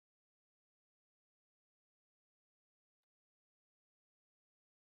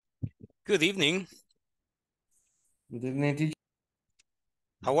Good evening. Good evening, teacher.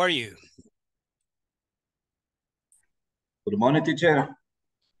 How are you? Good morning, teacher.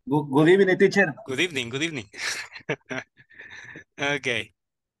 Good evening, teacher. Good evening. Good evening. Okay.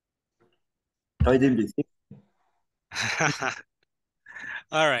 Estoy de invisible.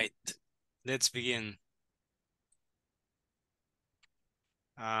 All right. Let's begin.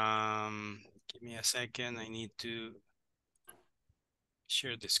 Give me a second. I need to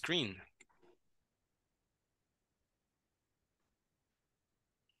share the screen.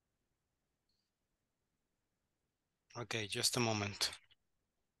 Okay, just a moment.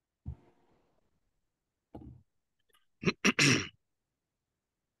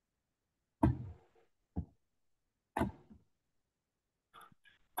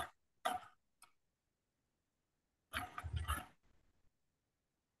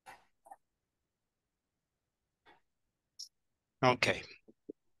 Okay.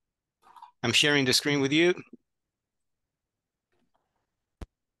 I'm sharing the screen with you.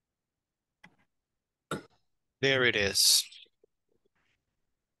 There it is.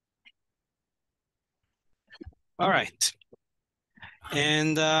 All right.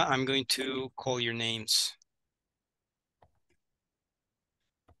 And I'm going to call your names.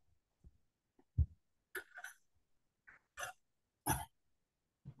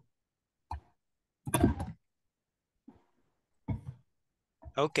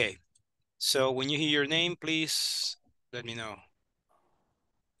 Okay. So when you hear your name, please let me know.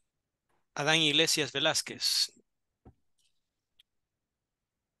 Adán Iglesias Velázquez.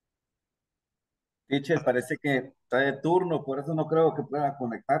 Teacher, parece que está de turno, por eso no creo que pueda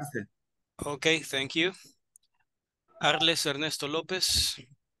conectarse. Okay, thank you. Arles Ernesto López.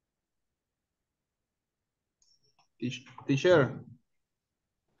 Teacher.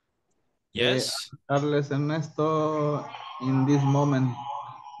 Yes. Carles Ernesto in this moment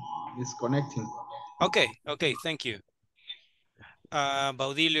is connecting. Okay, okay, thank you.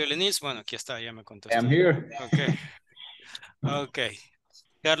 Baudilio Lenis, bueno, aquí está, ya me contestó. I'm here. Okay. Okay.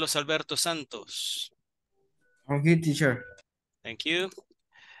 Carlos Alberto Santos. Okay, teacher. Thank you.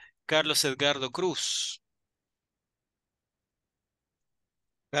 Carlos Edgardo Cruz.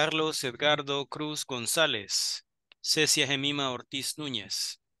 Carlos Edgardo Cruz González. Cecia Gemima Ortiz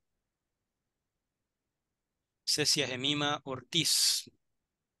Núñez. Cecia Gemima Ortiz.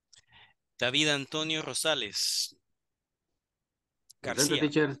 David Antonio Rosales. Presente, García.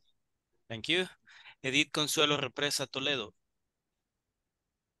 teacher. Thank you. Edith Consuelo Represa Toledo.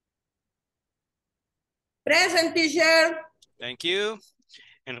 Present, teacher. Thank you.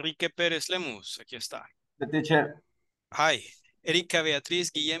 Enrique Pérez Lemus, aquí está. The teacher. Hi. Erika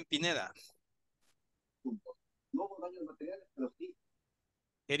Beatriz Guillén Pineda.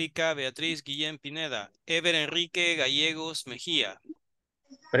 Erika Beatriz Guillén Pineda. Ever Enrique Gallegos Mejía.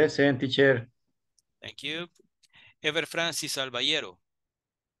 Present, teacher. Thank you. Ever Francis Alballero.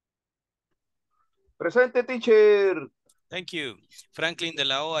 Presente, teacher. Thank you. Franklin de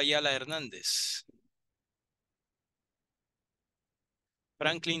la O Ayala Hernández.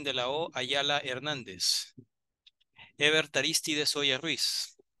 Franklin de la O Ayala Hernández. Ever Taristides Oya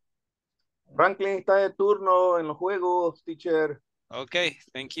Ruiz. Franklin está de turno en los juegos, teacher. Okay,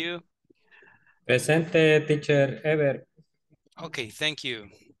 thank you. Presente, teacher. Ever. Okay, thank you.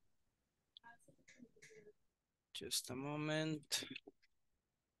 Just a moment.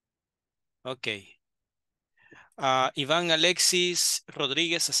 Okay. Iván Alexis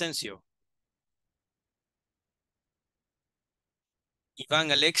Rodríguez Asensio.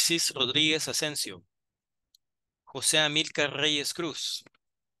 Iván Alexis Rodríguez Asensio. José Amílcar Reyes Cruz.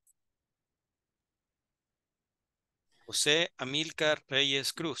 José Amílcar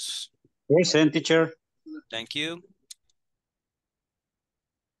Reyes Cruz. Present, teacher. Thank you.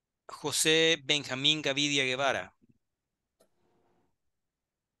 José Benjamín Gavidia Guevara.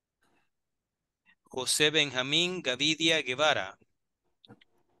 José Benjamín Gavidia Guevara.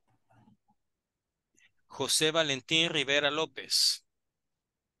 José Valentín Rivera López.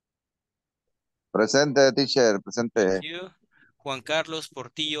 Presente, teacher, Thank presente. you. Juan Carlos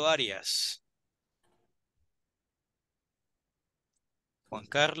Portillo Arias. Juan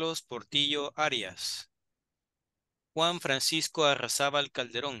Carlos Portillo Arias. Juan Francisco Arrazábal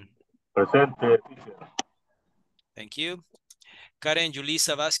Calderón. Presente, teacher. Thank you. Karen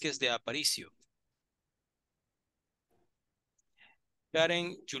Yulisa Vázquez de Aparicio.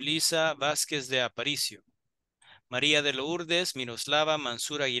 Karen Yulisa Vázquez de Aparicio. María de Lourdes Miroslava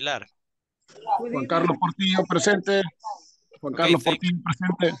Mansur Aguilar. Juan Carlos Portillo presente. Juan Okay, Carlos Portillo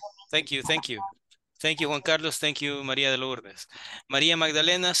presente. thank you, thank you. Thank you, Juan Carlos. Thank you, María de Lourdes. María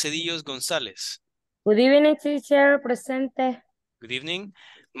Magdalena Cedillos González. Good evening, teacher. Presente. Good evening.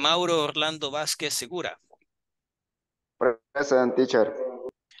 Mauro Orlando Vázquez Segura. Present, teacher.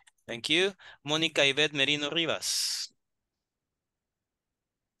 Thank you. Mónica Ivette Merino Rivas.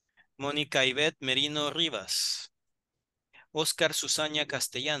 Mónica Ivette Merino Rivas. Oscar Susana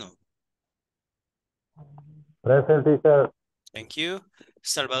Castellano. Present, teacher. Thank you.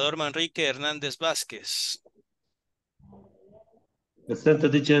 Salvador Manrique Hernández Vázquez.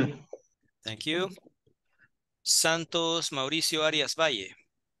 Present, teacher. Thank you. Santos Mauricio Arias Valle.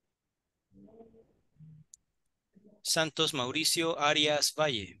 Santos Mauricio Arias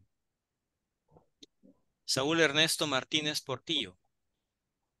Valle. Saúl Ernesto Martínez Portillo.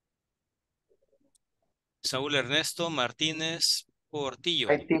 Saúl Ernesto Martínez Portillo.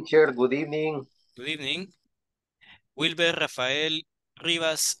 Hi, teacher. Good evening. Good evening. Wilber Rafael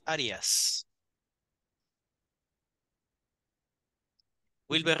Rivas Arias.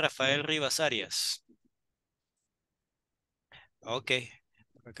 Wilber Rafael Rivas Arias. Ok.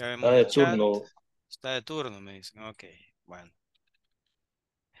 Acá vemos Está de el chat. turno. Está de turno, me dicen. Ok, bueno.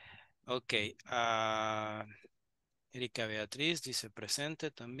 Ok. Erika Beatriz dice presente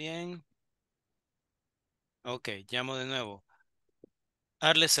también. Ok, llamo de nuevo.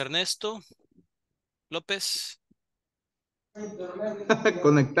 Arles Ernesto López.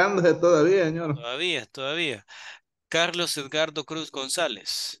 Conectándose todavía, señor. Todavía. Carlos Edgardo Cruz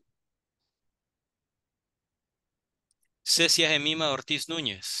González. Cecia Gemima Ortiz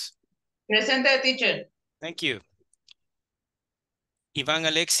Núñez. Presente, teacher. Thank you. Iván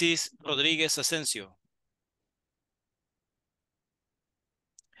Alexis Rodríguez Asensio.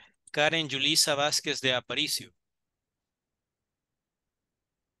 Karen Yulisa Vázquez de Aparicio.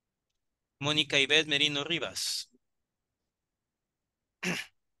 Mónica Ivette Merino Rivas.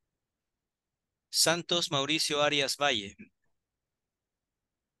 Santos Mauricio Arias Valle.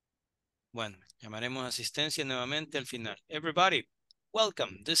 Bueno, llamaremos asistencia nuevamente al final. Everybody,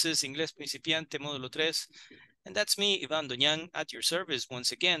 welcome. This is Inglés Principiante Módulo 3. And that's me, Iván Doñán, at your service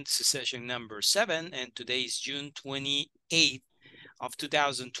once again. This is session number 7, and today is June 28th of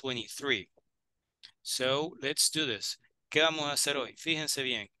 2023. So, let's do this. ¿Qué vamos a hacer hoy? Fíjense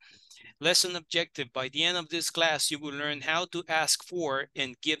bien. Lesson objective. By the end of this class, you will learn how to ask for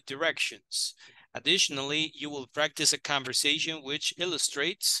and give directions. Additionally, you will practice a conversation which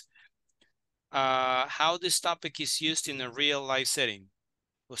illustrates how this topic is used in a real life setting.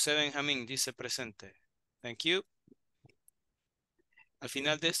 José Benjamín dice presente. Thank you. Al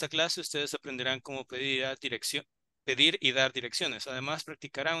final de esta clase, ustedes aprenderán cómo pedir y dar direcciones. Además,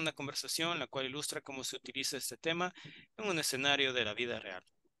 practicarán una conversación la cual ilustra cómo se utiliza este tema en un escenario de la vida real.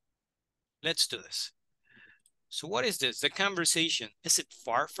 Let's do this. So what is this? The conversation. Is it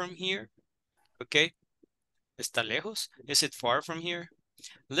far from here? Okay. ¿Está lejos? Is it far from here?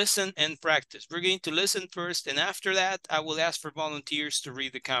 Listen and practice. We're going to listen first, and after that, I will ask for volunteers to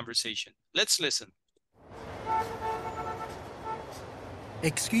read the conversation. Let's listen.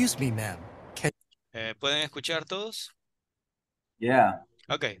 Excuse me, ma'am. ¿Pueden escuchar todos? Yeah.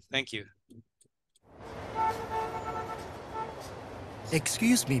 Okay, thank you.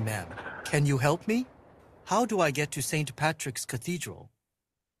 Excuse me, ma'am. Can you help me? How do I get to St. Patrick's Cathedral?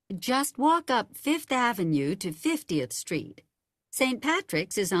 Just walk up 5th Avenue to 50th Street. St.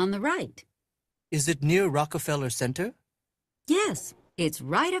 Patrick's is on the right. Is it near Rockefeller Center? Yes, it's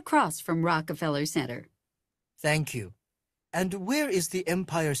right across from Rockefeller Center. Thank you. And where is the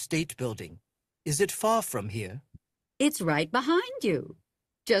Empire State Building? Is it far from here? It's right behind you.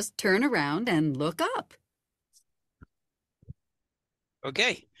 Just turn around and look up.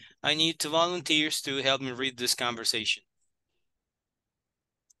 Okay, I need 2 volunteers to help me read this conversation.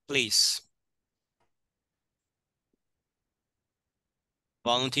 Please.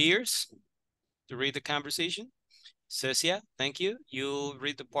 Volunteers to read the conversation? Cecia, thank you. You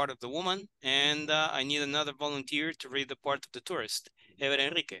read the part of the woman, and I need another volunteer to read the part of the tourist. Ever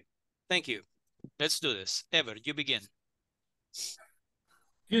Enrique, thank you. Let's do this. Ever, you begin.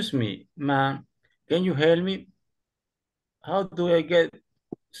 Excuse me, ma'am. Can you help me? How do I get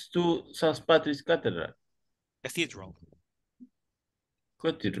to St. Patrick's Cathedral? Cathedral.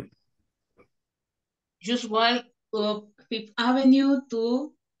 Cathedral. Just walk up 5th Avenue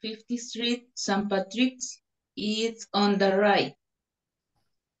to 50th Street, St. Patrick's. It's on the right.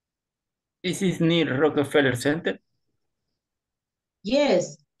 Is it near Rockefeller Center?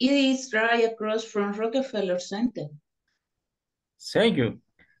 Yes, it is right across from Rockefeller Center. Thank you.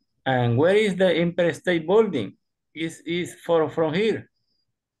 And where is the Empire State Building? Is far from here?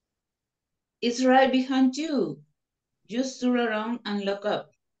 It's right behind you. Just turn around and look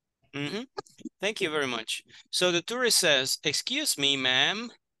up. Mm-hmm. Thank you very much. So the tourist says, "Excuse me,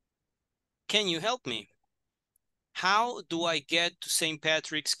 ma'am. Can you help me?" How do I get to St.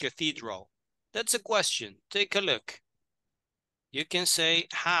 Patrick's Cathedral? That's a question. Take a look. You can say,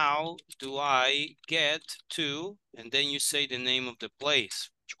 how do I get to, and then you say the name of the place,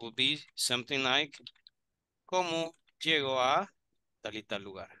 which will be something like, ¿cómo llego a tal y tal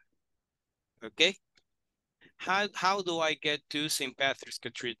lugar? Okay? How do I get to St. Patrick's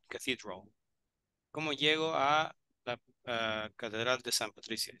Cathedral? ¿Cómo llego a la Catedral de San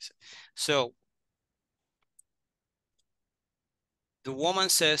Patricio? So, the woman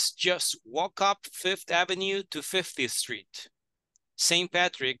says, just walk up 5th Avenue to 50th Street. St.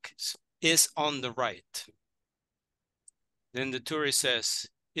 Patrick's is on the right. Then the tourist says,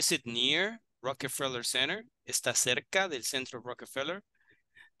 is it near Rockefeller Center? ¿Está cerca del centro Rockefeller?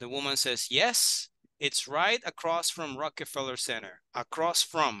 The woman says, yes, it's right across from Rockefeller Center. Across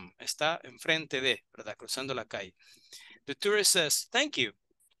from, está enfrente de, ¿verdad? Cruzando la calle. The tourist says, thank you.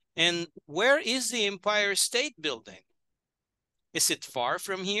 And where is the Empire State Building? Is it far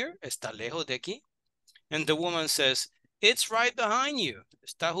from here? ¿Está lejos de aquí? And the woman says, it's right behind you.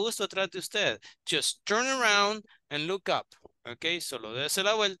 Está justo atrás de usted. Just turn around and look up. Okay, solo dése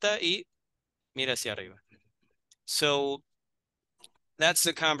la vuelta y mira hacia arriba. So that's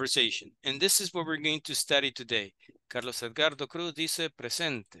the conversation. And this is what we're going to study today. Carlos Edgardo Cruz dice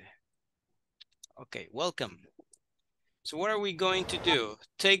presente. Okay, welcome. So what are we going to do?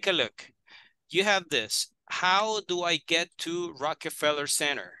 Take a look. You have this. How do I get to Rockefeller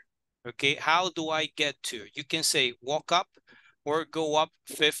Center? Okay, how do I get to? You can say walk up or go up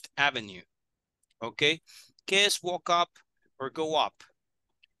 5th Avenue. Okay, ¿qué es walk up or go up?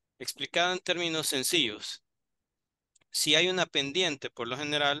 Explicado en términos sencillos. Si hay una pendiente, por lo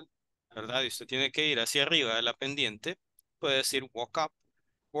general, ¿verdad? Y usted tiene que ir hacia arriba de la pendiente, puede decir walk up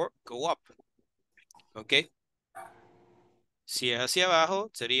or go up. Okay. Si es hacia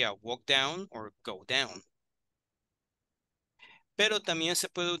abajo, sería walk down or go down. Pero también se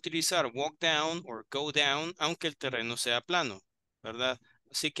puede utilizar walk down or go down, aunque el terreno sea plano, ¿verdad?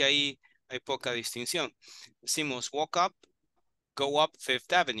 Así que ahí hay poca distinción. Decimos walk up, go up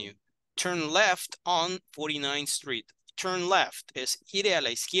 5th Avenue. Turn left on 49th Street. Turn left es ir a la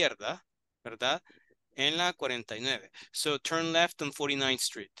izquierda, ¿verdad? En la 49. So turn left on 49th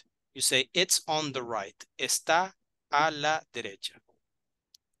Street. You say it's on the right. Está a la derecha.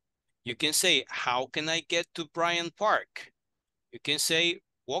 You can say, how can I get to Bryant Park? You can say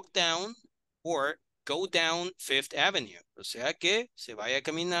walk down or go down 5th Avenue. O sea que se vaya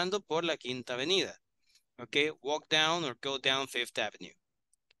caminando por la 5ª Avenida. Okay, walk down or go down 5th Avenue.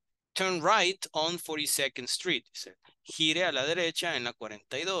 Turn right on 42nd Street. Gire a la derecha en la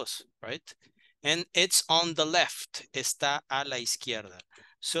 42, right? And it's on the left. Está a la izquierda.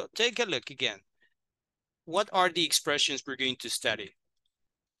 So take a look again. What are the expressions we're going to study?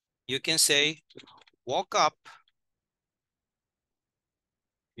 You can say walk up.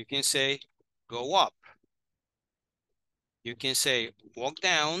 You can say go up. You can say walk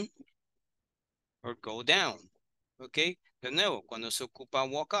down or go down. Okay. De nuevo, cuando se ocupa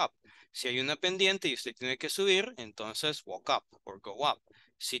walk up. Si hay una pendiente y usted tiene que subir, entonces walk up or go up.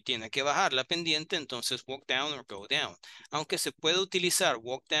 Si tiene que bajar la pendiente, entonces walk down or go down. Aunque se puede utilizar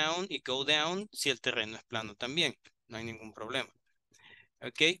walk down y go down si el terreno es plano también. No hay ningún problema.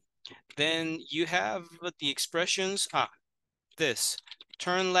 Okay. Then you have the expressions, this,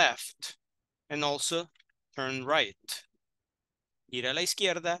 turn left, and also turn right. Gira a la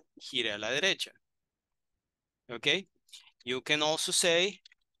izquierda, gira a la derecha. Okay. You can also say,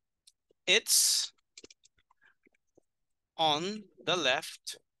 it's on the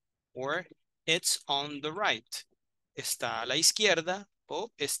left or it's on the right. Está a la izquierda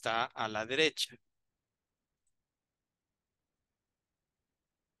o está a la derecha.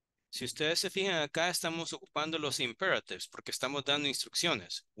 Si ustedes se fijan acá, estamos ocupando los imperatives porque estamos dando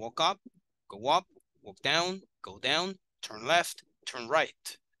instrucciones. Walk up, walk down, go down, turn left, turn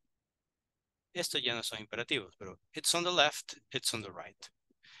right. Esto ya no son imperativos, pero it's on the left, it's on the right.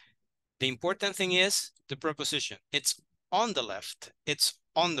 The important thing is the preposition. It's on the left, it's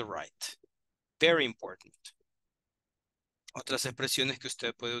on the right. Very important. Otras expresiones que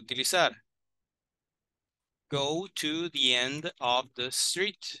usted puede utilizar. Go to the end of the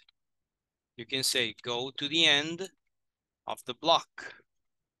street. You can say go to the end of the block.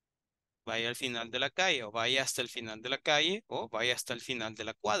 Vaya al final de la calle, o vaya hasta el final de la calle, o vaya hasta el final de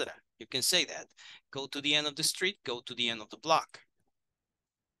la cuadra. You can say that. Go to the end of the street, go to the end of the block.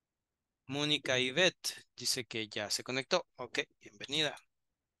 Mónica Ivette dice que ya se conectó. Ok, bienvenida.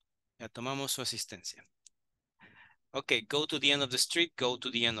 Ya tomamos su asistencia. Ok, go to the end of the street, go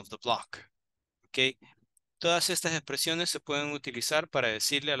to the end of the block. Ok, todas estas expresiones se pueden utilizar para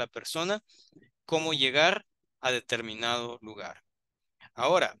decirle a la persona cómo llegar a determinado lugar.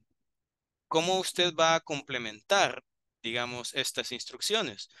 Ahora, ¿cómo usted va a complementar, digamos, estas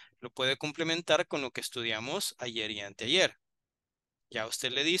instrucciones? Lo puede complementar con lo que estudiamos ayer y anteayer. Ya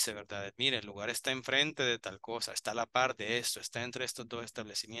usted le dice, ¿verdad? Mire, el lugar está enfrente de tal cosa, está a la par de esto, está entre estos dos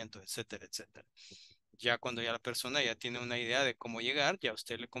establecimientos, etcétera, etcétera. Ya cuando ya la persona ya tiene una idea de cómo llegar, ya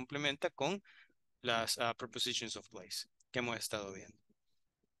usted le complementa con las prepositions of place que hemos estado viendo.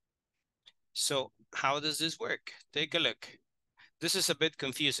 So, how does this work? Take a look. This is a bit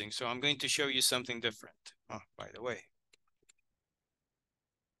confusing, so I'm going to show you something different. Oh, by the way,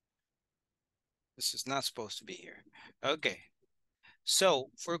 this is not supposed to be here. Okay. So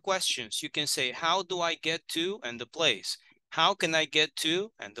for questions, you can say, how do I get to and the place? How can I get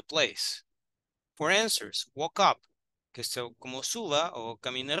to and the place? For answers, walk up, que es como suba o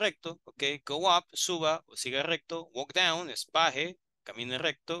camine recto, okay? Go up, suba o siga recto. Walk down es baje, camine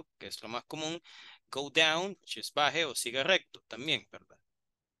recto, que es lo más común. Go down, which es baje o siga recto, también, ¿verdad?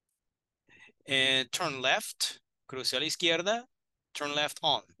 Turn left, cruce a la izquierda. Turn left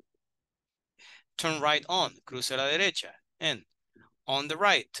on. Turn right on, cruce a la derecha. And on the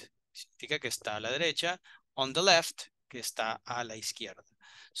right, significa que está a la derecha. On the left, que está a la izquierda.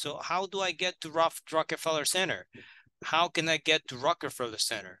 So how do I get to Rockefeller Center? How can I get to Rockefeller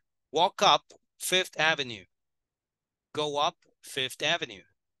Center? Walk up 5th Avenue. Go up 5th Avenue.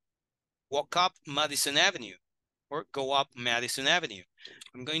 Walk up Madison Avenue or go up Madison Avenue.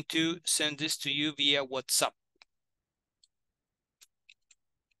 I'm going to send this to you via WhatsApp.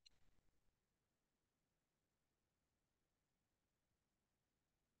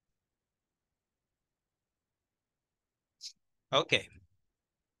 Okay.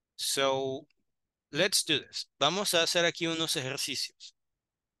 So let's do this. Vamos a hacer aquí unos ejercicios.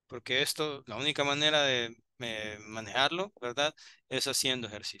 Porque esto, la única manera de manejarlo, ¿verdad? Es haciendo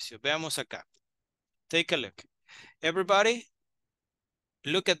ejercicio. Veamos acá. Take a look. Everybody,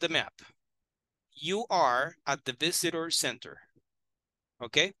 look at the map. You are at the visitor center.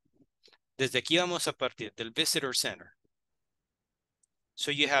 ¿Ok? Desde aquí vamos a partir del visitor center.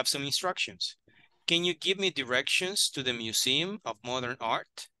 So you have some instructions. Can you give me directions to the Museum of Modern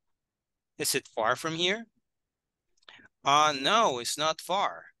Art? Is it far from here? No, it's not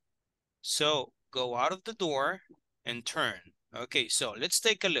far. So go out of the door and turn. Okay, so let's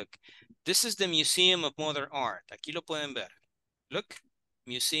take a look. This is the Museum of Modern Art. Aquí lo pueden ver. Look,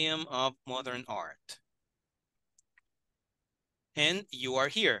 Museum of Modern Art. And you are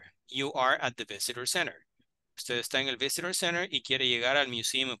here. You are at the Visitor Center. Usted está en el Visitor Center y quiere llegar al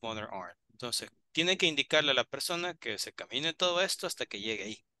Museum of Modern Art. Entonces, tiene que indicarle a la persona que se camine todo esto hasta que llegue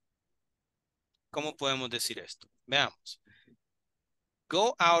ahí. ¿Cómo podemos decir esto? Veamos.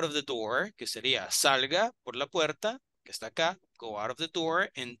 Go out of the door, que sería salga por la puerta, que está acá. Go out of the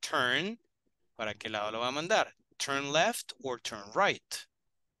door and turn. ¿Para qué lado lo va a mandar? Turn left or turn right.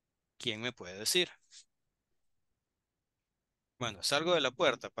 ¿Quién me puede decir? Bueno, salgo de la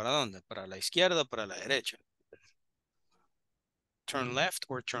puerta. ¿Para dónde? ¿Para la izquierda o para la derecha? Turn left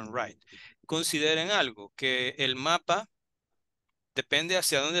or turn right. Consideren algo, que el mapa depende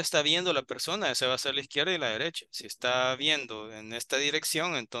hacia dónde está viendo la persona. Esa va a ser la izquierda y la derecha. Si está viendo en esta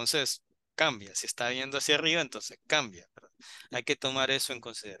dirección, entonces cambia. Si está viendo hacia arriba, entonces cambia, ¿verdad? Hay que tomar eso en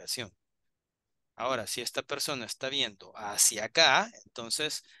consideración. Ahora, si esta persona está viendo hacia acá,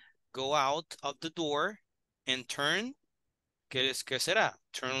 entonces go out of the door and turn. ¿Qué será?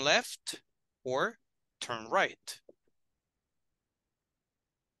 Turn left or turn right.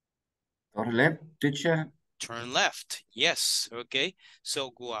 Turn left, teacher. Turn left. Yes. Okay.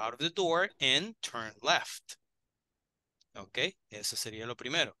 So go out of the door and turn left. Ok. Eso sería lo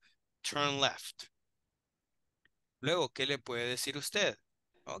primero. Turn left. Luego, ¿qué le puede decir usted?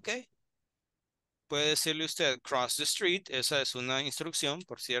 Ok. Puede decirle usted cross the street. Esa es una instrucción,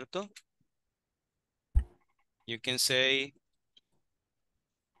 por cierto. You can say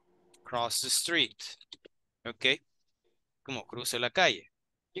cross the street. Ok. Como cruce la calle.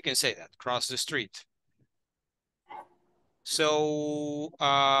 You can say that. Cross the street. So,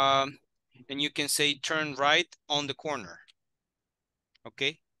 and you can say turn right on the corner.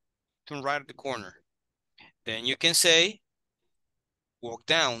 Okay. Turn right at the corner. Then you can say walk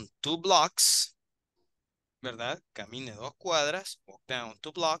down 2 blocks. ¿Verdad? Camine 2 cuadras. Walk down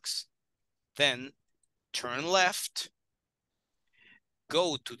 2 blocks. Then turn left.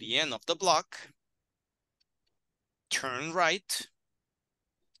 Go to the end of the block. Turn right.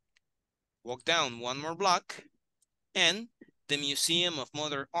 Walk down 1 more block. And the Museum of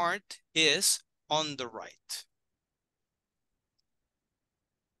Modern Art is on the right.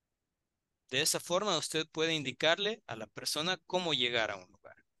 De esa forma usted puede indicarle a la persona cómo llegar a un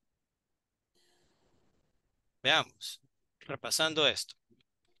lugar. Veamos. Repasando esto.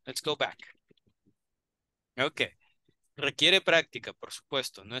 Let's go back. Ok. Requiere práctica, por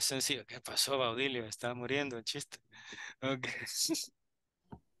supuesto. No es sencillo. ¿Qué pasó, Baudilio? Estaba muriendo el chiste. Ok.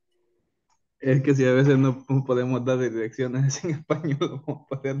 Es que si a veces no podemos dar direcciones en español, vamos a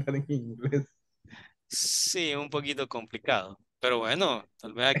poder dar en inglés. Sí, un poquito complicado. Pero bueno,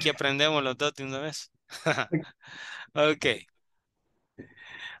 tal vez aquí aprendemos los dos de una vez. Ok.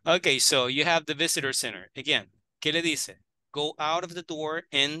 Okay, so you have the visitor center. Again, ¿qué le dice? Go out of the door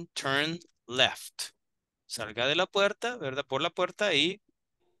and turn left. Salga de la puerta, ¿verdad? Por la puerta y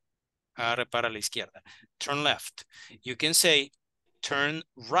agarre para la izquierda. Turn left. You can say turn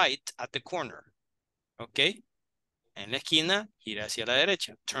right at the corner. ¿Ok? En la esquina, gira hacia la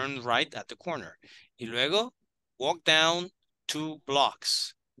derecha. Turn right at the corner. Y luego, walk down 2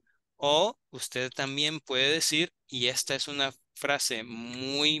 blocks. O usted también puede decir, y esta es una frase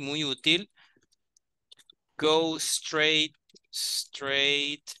muy, muy útil, go straight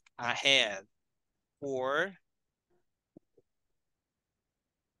ahead. Or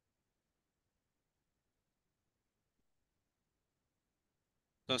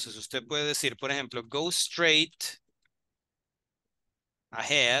entonces usted puede decir, por ejemplo, go straight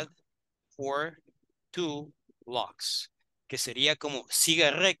ahead for 2 blocks, que sería como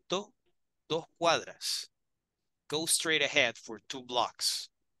siga recto 2 cuadras. Go straight ahead for 2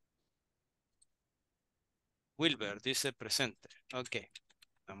 blocks. Wilber dice presente. Ok,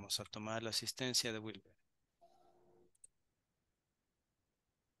 vamos a tomar la asistencia de Wilber.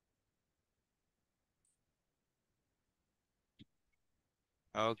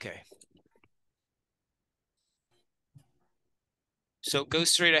 Okay. So go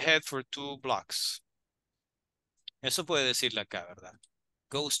straight ahead for 2 blocks. Eso puede decirle acá, ¿verdad?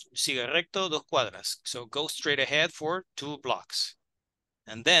 Sigue recto 2 cuadras. So go straight ahead for 2 blocks.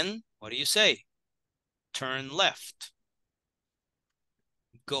 And then, what do you say? Turn left.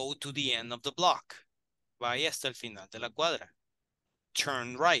 Go to the end of the block. Vaya hasta el final de la cuadra.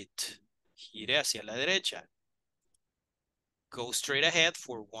 Turn right. Gire hacia la derecha. Go straight ahead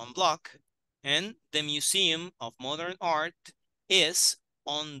for 1 block. And the Museum of Modern Art is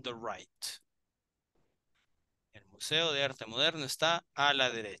on the right. El Museo de Arte Moderno está a la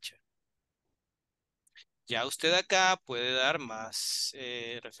derecha. Ya usted acá puede dar más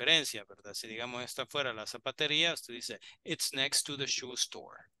referencia, ¿verdad? Si digamos está fuera la zapatería, usted dice, it's next to the shoe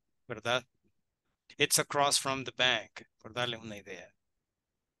store, ¿verdad? It's across from the bank, por darle una idea.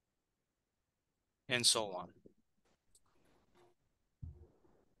 And so on.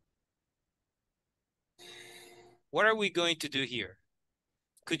 What are we going to do here?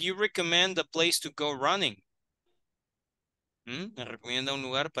 Could you recommend a place to go running? Me recomienda un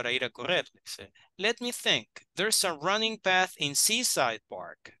lugar para ir a correr. Dice, let me think. There's a running path in Seaside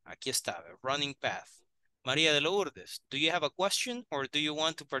Park. Aquí está, running path. María de Lourdes, do you have a question or do you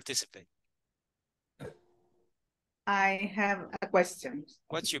want to participate? I have a question.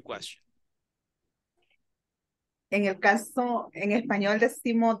 What's your question? En el caso, en español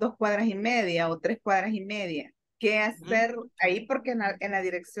decimos 2,5 cuadras o 3,5 cuadras. ¿Qué hacer ahí? Porque en la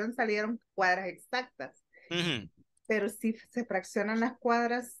dirección salieron cuadras exactas. Pero si se fraccionan las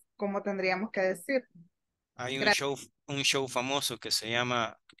cuadras, ¿cómo tendríamos que decir? Hay un show famoso que se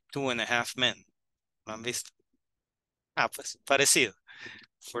llama 2.5 Men. ¿Lo han visto? Ah, pues parecido.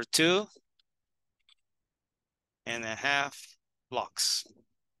 For 2.5 blocks.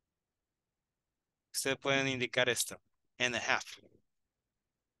 Ustedes pueden indicar esto. And a half.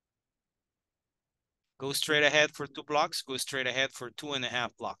 Go straight ahead for 2 blocks. Go straight ahead for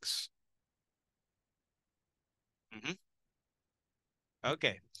 2.5 blocks.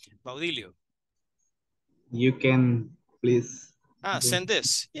 Okay. Baudilio. You can please. Send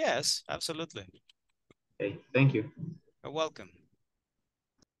this. Yes, absolutely. Okay, thank you. You're welcome.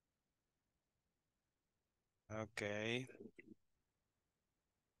 Okay.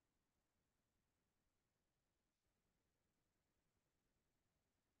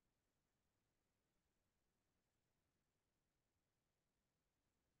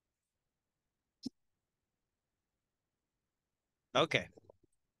 Okay.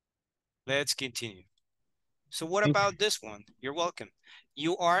 Let's continue. So what about this one? You're welcome.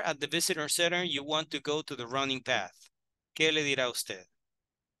 You are at the visitor center. You want to go to the running path. ¿Qué le dirá usted?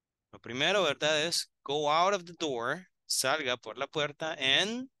 Lo primero, ¿verdad? Es go out of the door. Salga por la puerta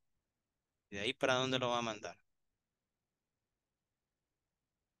and de ahí para dónde lo va a mandar.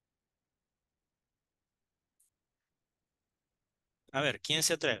 A ver, ¿quién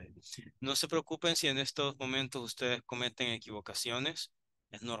se atreve? No se preocupen si en estos momentos ustedes cometen equivocaciones.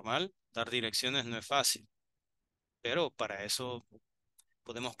 Es normal. Dar direcciones no es fácil. Pero para eso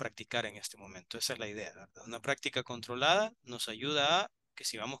podemos practicar en este momento. Esa es la idea, ¿verdad? Una práctica controlada nos ayuda a que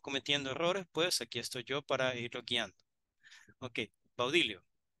si vamos cometiendo errores, pues aquí estoy yo para irlo guiando. Ok, Baudilio.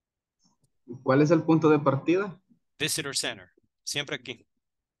 ¿Cuál es el punto de partida? Visitor Center. Siempre aquí.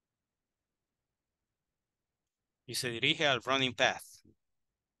 Y se dirige al running path.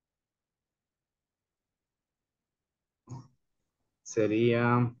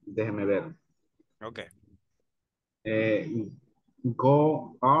 Sería, déjeme ver. Ok.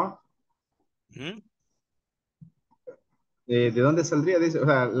 Go are. ¿De dónde saldría? Dice, o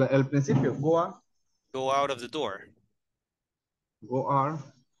sea, el principio, go are. Go out of the door. Go are.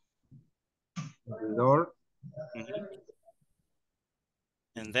 The door.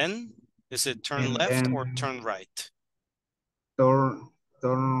 And then, is it turn And left then or turn right? turn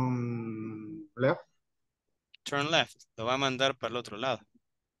left. Turn left. Lo va a mandar para el otro lado.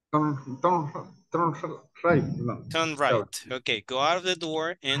 Turn right. No. Turn right. Ok, go out of the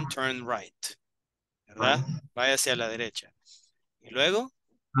door and turn right. ¿Verdad? Váyase a la derecha. Y luego.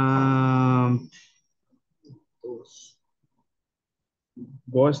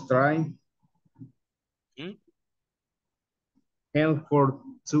 Go straight. Head for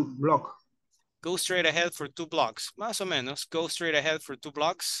 2 blocks. Go straight ahead for 2 blocks. Más o menos. Go straight ahead for 2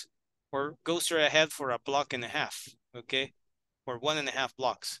 blocks. Or go straight ahead for a block and a half. Okay? Or 1.5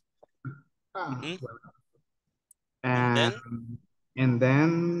 blocks. And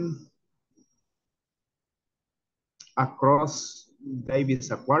then across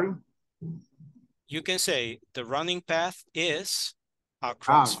David's aquarium. You can say the running path is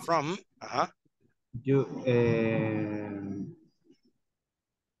across from.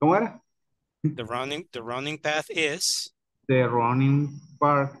 ¿Cómo era? The running path is. The running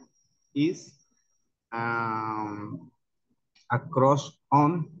path is across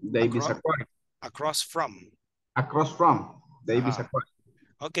on David's aquarium. Across from. Across from David's aquarium.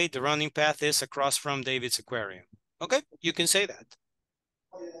 Okay, the running path is across from David's aquarium. Okay, you can say that.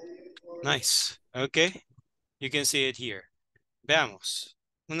 Nice. Okay, you can see it here. Veamos.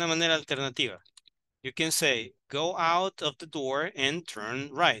 Una manera alternativa. You can say, go out of the door and turn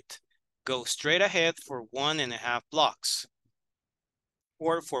right. Go straight ahead for 1.5 blocks.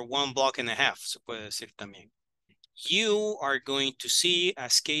 Or for 1.5 blocks, se puede decir también. You are going to see a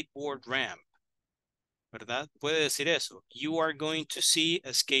skateboard ramp. ¿Verdad? Puede decir eso. You are going to see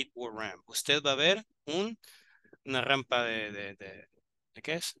a skateboard ramp. Usted va a ver una rampa ¿de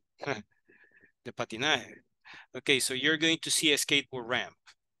qué es? De patinaje. Okay, so you're going to see a skateboard ramp.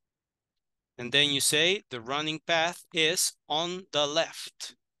 And then you say the running path is on the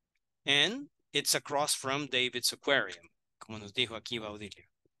left. And it's across from David's aquarium. Como nos dijo aquí Baudilio.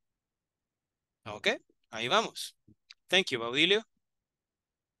 Okay, ahí vamos. Thank you, Baudilio.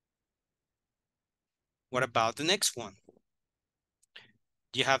 What about the next one?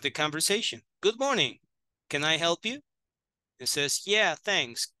 You have the conversation. Good morning. Can I help you? It says, yeah,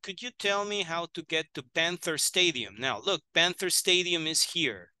 thanks. Could you tell me how to get to Panther Stadium? Now, look, Panther Stadium is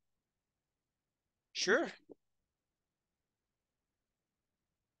here. Sure.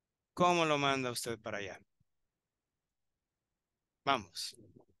 ¿Cómo lo manda usted para allá? Vamos.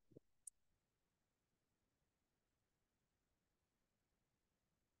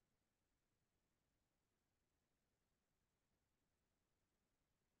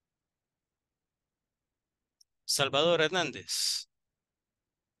 Salvador Hernández.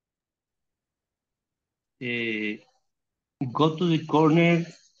 Go to the corner.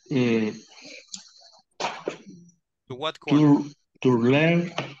 To what corner? To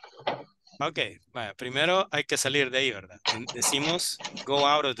learn. Ok, vaya, primero hay que salir de ahí, ¿verdad? Decimos go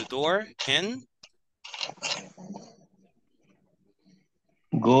out of the door and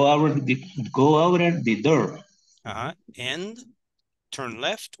go out the door. And turn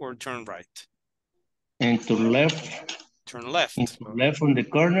left or turn right? And turn left. Turn left. And turn left from the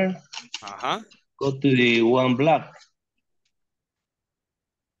corner. Go to the 1 block.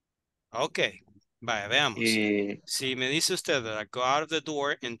 Ok, vaya, veamos. Si me dice usted, go out of the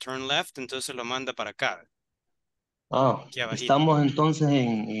door and turn left, entonces lo manda para acá. Estamos entonces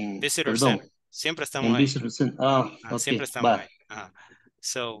en Visitor perdón. Center. Siempre estamos ahí. Visitor Center. Okay. Siempre estamos ahí.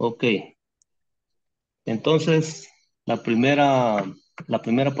 Ok. Entonces, la primera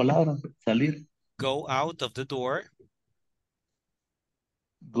palabra, salir. Go out of the door.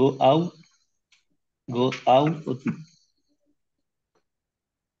 Go out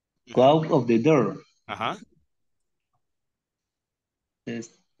of the door.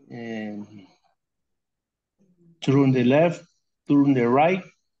 Turn the left, turn the right.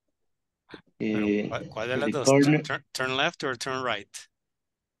 ¿Cuál de las dos? Turn left or turn right?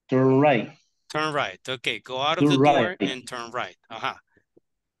 Turn right. Turn right. Okay, go out of the door and turn right.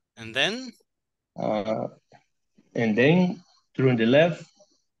 And then? And then turn the left.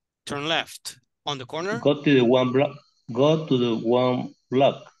 Turn left. On the corner? Go to the one block. Go to the one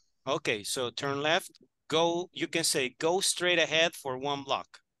block. Okay, so turn left. Go, you can say go straight ahead for 1 block.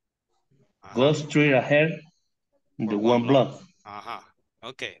 Go straight ahead in the one block.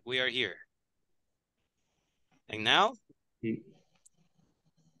 Okay, we are here. And now?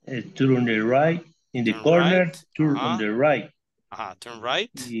 Turn on the right. In the corner, right. turn on the right. Turn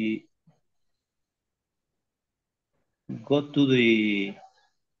right. Go to the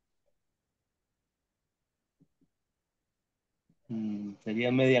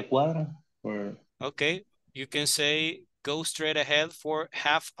sería media cuadra. Or... Okay, you can say go straight ahead for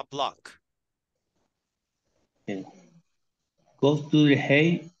half a block. Okay. Go to the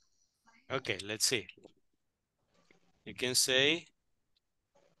hay. Okay, let's see. You can say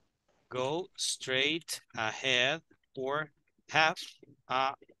go straight ahead for half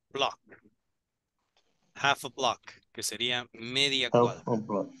a block. Half a block, que sería media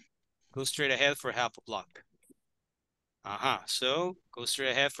cuadra. Go straight ahead for half a block. So go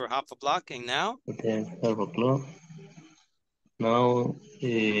straight ahead for half a block, and now? Okay, half a block. Now,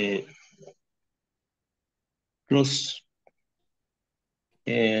 cross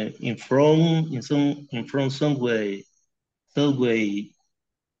in front subway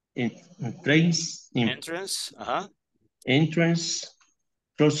in trains Entrance. Entrance.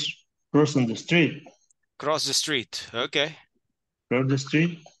 Cross on the street. Cross the street. Okay. Cross the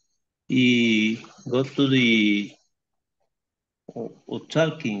street. Y go to the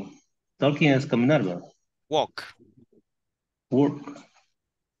talking. Talking es caminar, ¿verdad? Walk. Walk.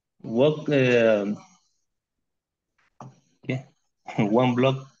 Yeah. 1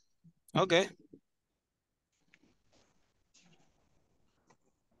 block. Okay.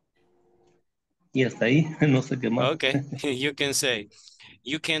 Y hasta ahí, no sé qué más. Okay, you can say,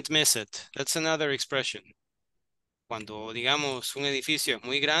 you can't miss it. That's another expression. Cuando, digamos, un edificio es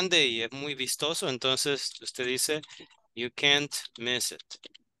muy grande y es muy vistoso, entonces usted dice, you can't miss it.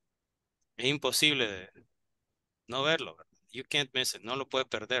 Es imposible de no verlo. You can't miss it. No lo puede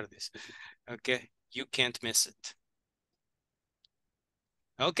perder, dice. Okay, you can't miss it.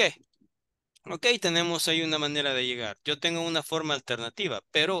 Okay. Ok, tenemos ahí una manera de llegar. Yo tengo una forma alternativa,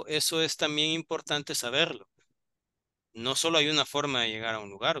 pero eso es también importante saberlo. No solo hay una forma de llegar a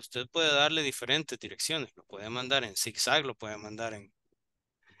un lugar, usted puede darle diferentes direcciones. Lo puede mandar en zigzag, lo puede mandar en,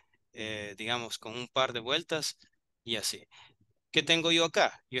 digamos, con un par de vueltas y así. ¿Qué tengo yo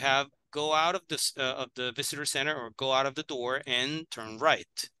acá? You have go out of the visitor center or go out of the door and turn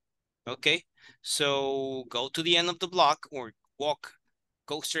right. Okay, so go to the end of the block or walk,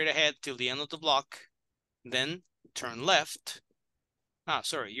 go straight ahead till the end of the block, then turn left.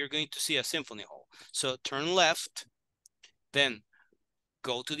 Sorry, you're going to see a symphony hall. So turn left, then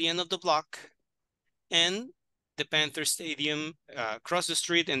go to the end of the block, and the Panther Stadium, cross the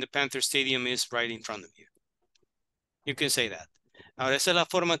street, and the Panther Stadium is right in front of you. You can say that. Ahora, esa es la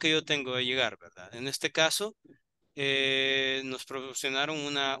forma que yo tengo de llegar, ¿verdad? En este caso, nos proporcionaron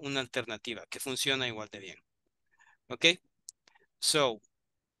una alternativa que funciona igual de bien. Okay? So,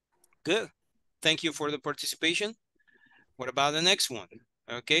 good. Thank you for the participation. What about the next one?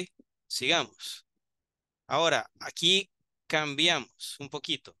 Okay, sigamos. Ahora, aquí cambiamos un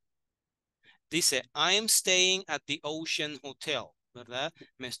poquito. Dice, I am staying at the Ocean Hotel, ¿verdad?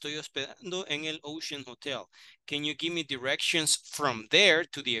 Me estoy hospedando en el Ocean Hotel. Can you give me directions from there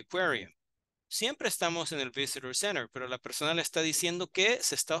to the aquarium? Siempre estamos en el Visitor Center, pero la persona le está diciendo que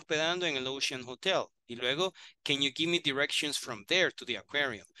se está hospedando en el Ocean Hotel. Y luego, can you give me directions from there to the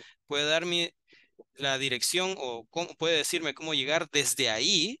aquarium? ¿Puede darme la dirección o puede decirme cómo llegar desde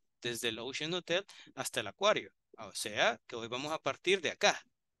ahí, desde el Ocean Hotel, hasta el acuario? O sea, que hoy vamos a partir de acá.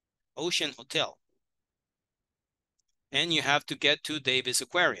 Ocean Hotel. And you have to get to Davis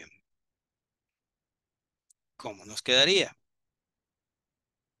Aquarium. ¿Cómo nos quedaría?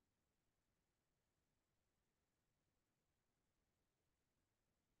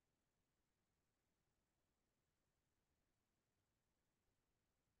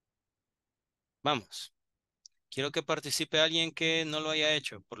 Vamos. Quiero que participe alguien que no lo haya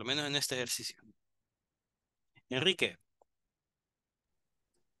hecho, por lo menos en este ejercicio. Enrique.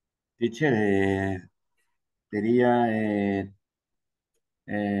 Teacher, sería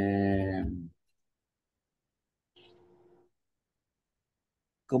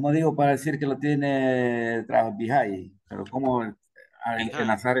 ¿cómo digo para decir que lo tiene tras behind? Pero ¿cómo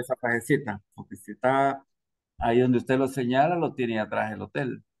enlazar esa frasecita? Porque si está ahí donde usted lo señala, lo tiene atrás del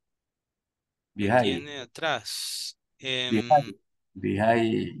hotel. Lo Behind. tiene atrás. Behind.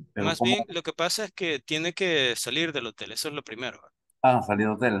 Pero Más ¿cómo? bien, lo que pasa es que tiene que salir del hotel. Eso es lo primero. Ah, salir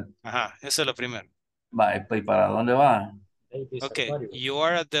del hotel. Ajá, eso es lo primero. Va, ¿y para dónde va? Okay, you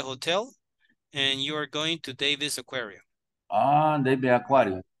are at the hotel and you are going to Davis Aquarium. Ah, David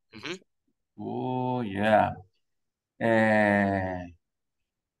Aquarium. Ujú. Oh, yeah.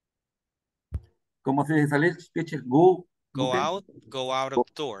 ¿Cómo se dice salir? Teacher? Go, Go ¿qué? out of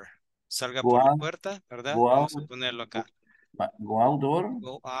the door. Salga Go por la out, puerta, ¿verdad? go out, Vamos a ponerlo acá. go outdoor.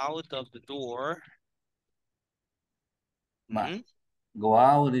 Go out of the door. Va. Ujú. Go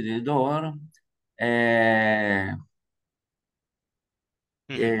out the door.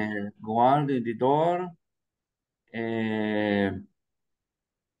 Ujú. Go out the door.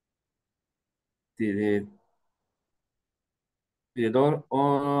 The, the door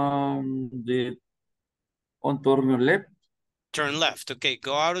on turn your left. Turn left. Okay,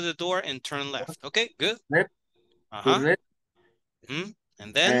 go out of the door and turn left. Okay, good. Left, Uh-huh. turn left.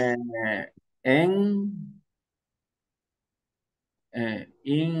 And then En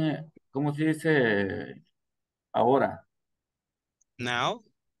 ¿cómo se dice ahora? now.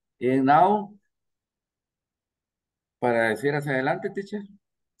 En now, para decir hacia adelante, teacher.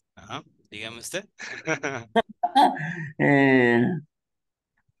 Ajá. Dígame usted. eh,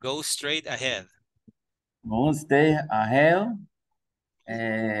 Go straight ahead. no stay ahead.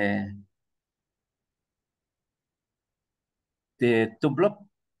 The two block.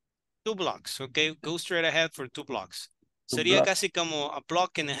 2 blocks. Okay, go straight ahead for 2 blocks. Two Sería block. casi como a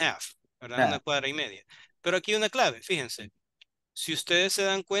block and a half, ¿verdad? Yeah. Una cuadra y media. Pero aquí una clave, fíjense. Si ustedes se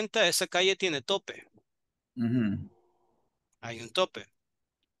dan cuenta, esa calle tiene tope. Hay un tope.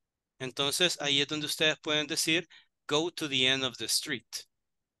 Entonces, ahí es donde ustedes pueden decir, go to the end of the street.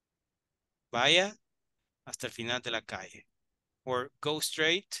 Vaya hasta el final de la calle. Or go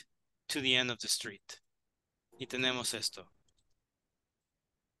straight to the end of the street. Y tenemos esto.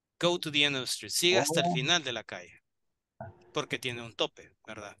 Go to the end of the street. Siga hasta el final de la calle. Porque tiene un tope,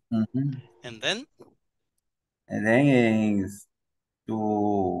 ¿verdad? And then? And then is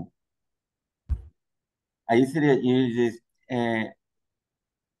to ahí sería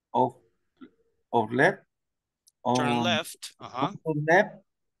of left. Turn left. Of left.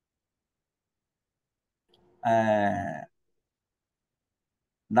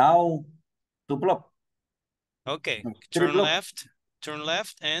 Now to block. Okay, No, turn block.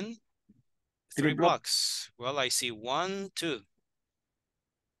 left and 3 blocks. Well, I see 1, 2.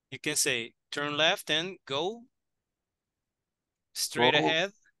 You can say turn left and go straight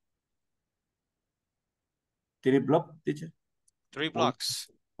ahead. 3 block, teacher. 3 blocks.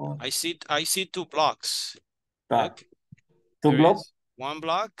 I see 2 blocks. Look, 2 there block. is 1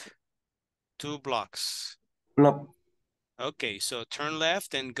 block, 2 blocks. Block. Okay, so turn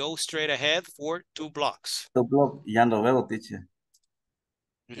left and go straight ahead for 2 blocks. 2 block. Ya lo veo, teacher.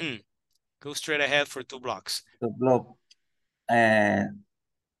 Go straight ahead for 2 blocks. 2 block.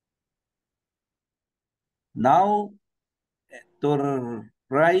 Now to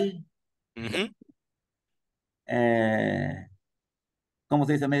right. ¿Cómo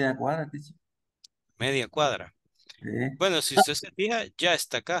se dice media cuadra, teacher? Media cuadra. Sí. Bueno, si usted se fija, ya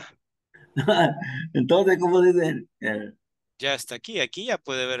está acá. Entonces, ¿cómo dicen? Ya está aquí. Aquí ya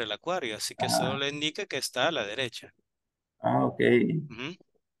puede ver el acuario, así que solo le indica que está a la derecha. Ok.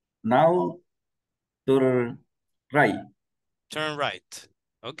 Now to right. Turn right.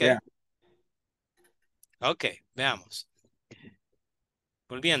 Ok. Yeah. Ok, veamos.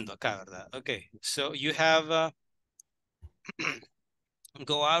 Volviendo acá, ¿verdad? Ok, so you have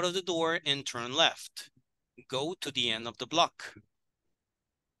go out of the door and turn left. Go to the end of the block.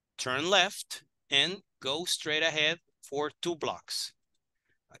 Turn left and go straight ahead for 2 blocks.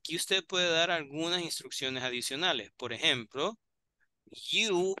 Aquí usted puede dar algunas instrucciones adicionales. Por ejemplo,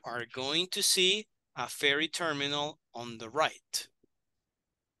 you are going to see a ferry terminal on the right.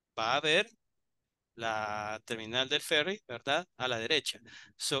 Va a ver la terminal del ferry, ¿verdad? A la derecha.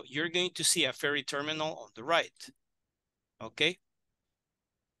 So you're going to see a ferry terminal on the right. Okay.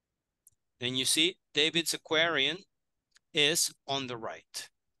 Then you see David's Aquarium is on the right.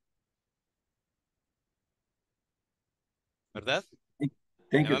 ¿Verdad?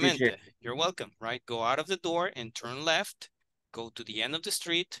 Thank you, teacher. You're welcome, right? Go out of the door and turn left. Go to the end of the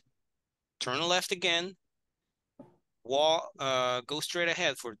street. Turn left again. Go straight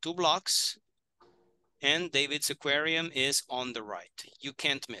ahead for 2 blocks. And David's Aquarium is on the right. You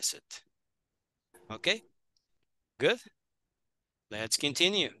can't miss it. Okay? Good? Let's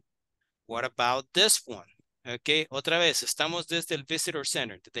continue. What about this one? Okay, otra vez, estamos desde el Visitor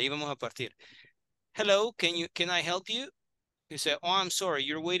Center. Desde ahí vamos a partir. Hello, can I help you? You say, oh, I'm sorry,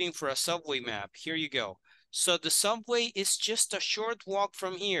 you're waiting for a subway map. Here you go. So the subway is just a short walk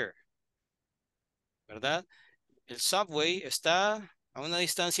from here. ¿Verdad? el subway está a una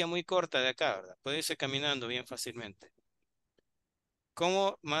distancia muy corta de acá, ¿verdad? Puede irse caminando bien fácilmente.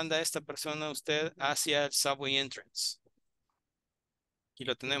 ¿Cómo manda esta persona usted hacia el subway entrance? Aquí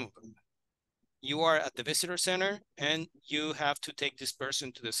lo tenemos. You are at the visitor center and you have to take this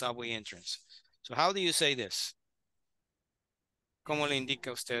person to the subway entrance. So how do you say this? ¿Cómo le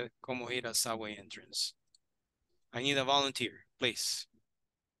indica usted cómo ir al subway entrance? I need a volunteer, please.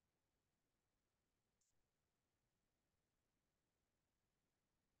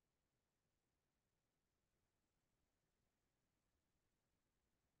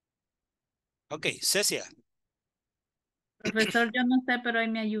 Ok, Cecia. Profesor, yo no sé, pero ahí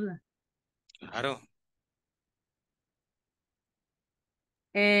me ayuda. Claro.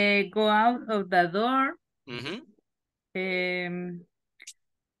 Go out of the door. Turn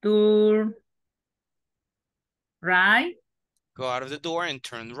right. Go out of the door and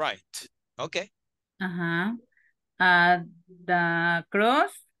turn right. Okay. At the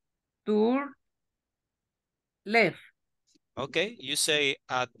cross, turn left. Okay, you say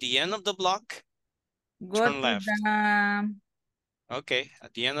at the end of the block, Go turn to left. the Okay,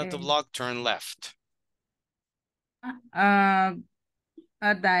 at the end of the block, turn left. at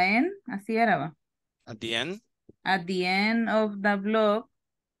the end, así era, ¿va? At the end? At the end of the block,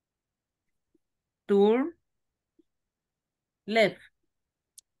 turn left.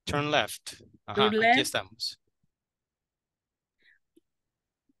 Turn left. Ajá, Turn left. aquí estamos.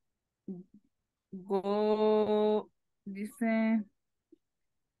 Go, dice,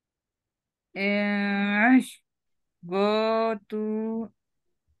 go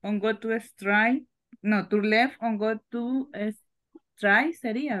to strike. No, turn left on go to strike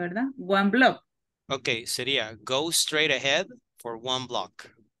sería, ¿verdad? One block. Okay, sería go straight ahead for one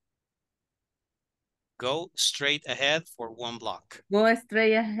block. Go straight ahead for one block. Go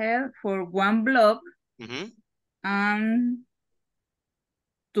straight ahead for one block. And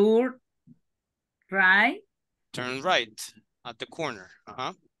turn right. Turn right at the corner.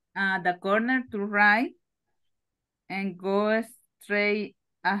 The corner to right. And go straight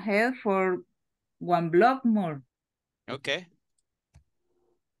ahead for one block more. Okay.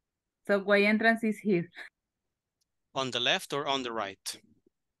 So why entrance is here? On the left or on the right?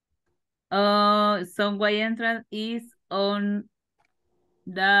 Subway entrance is on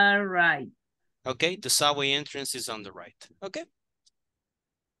the right. Okay, the subway entrance is on the right. Okay.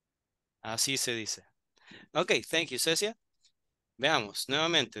 Así se dice. Okay, thank you, Cecia. Veamos,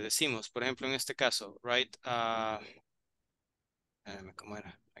 nuevamente decimos, por ejemplo, en este caso, right? ¿Cómo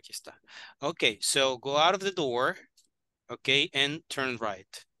era? Aquí está. Okay, so go out of the door, okay, and turn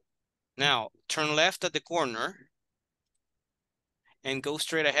right. Now, turn left at the corner and go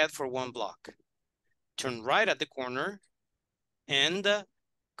straight ahead for one block. Turn right at the corner and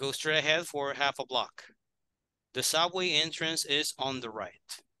go straight ahead for half a block. The subway entrance is on the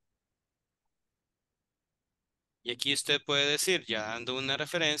right. Y aquí usted puede decir, ya dando una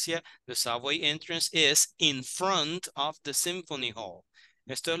referencia, the subway entrance is in front of the symphony hall.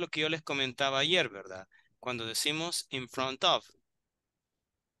 Esto es lo que yo les comentaba ayer, ¿verdad? Cuando decimos in front of,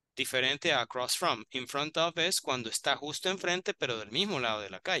 diferente a across from. In front of es cuando está justo enfrente, pero del mismo lado de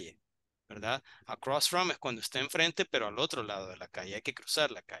la calle, ¿verdad? Across from es cuando está enfrente, pero al otro lado de la calle. Hay que cruzar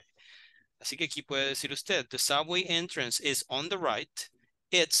la calle. Así que aquí puede decir usted, the subway entrance is on the right.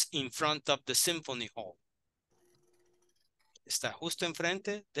 It's in front of the symphony hall. Está justo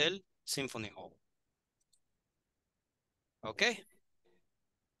enfrente del symphony hall. Okay.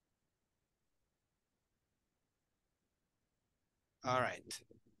 All right.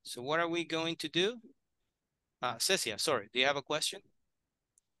 So what are we going to do? Cecia, sorry, do you have a question?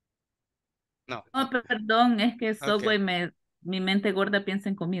 No. Oh, perdón, es que Okay. Subway mi mente gorda piensa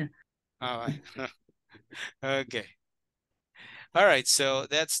en comida. All right. Okay. All right, so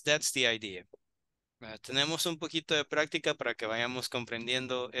that's the idea. Tenemos un poquito de práctica para que vayamos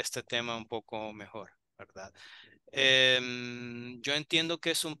comprendiendo este tema un poco mejor, ¿verdad? Yo entiendo que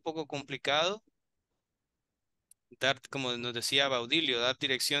es un poco complicado dar, como nos decía Baudilio, dar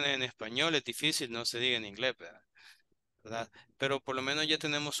direcciones en español es difícil, no se diga en inglés, ¿verdad? Pero por lo menos ya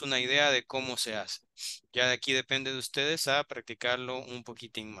tenemos una idea de cómo se hace. Ya de aquí depende de ustedes a practicarlo un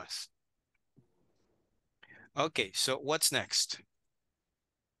poquitín más. Okay, so what's next?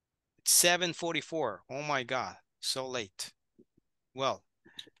 It's 7:44. Oh my God, so late. Well,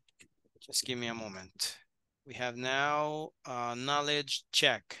 just give me a moment. We have now a knowledge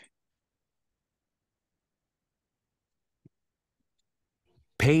check.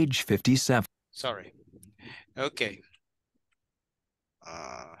 Page 57. Sorry. Okay.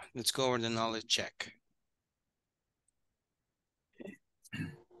 Let's go over the knowledge check.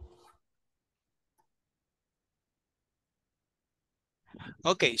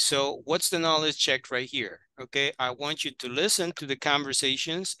 Okay, so what's the knowledge check right here? Okay, I want you to listen to the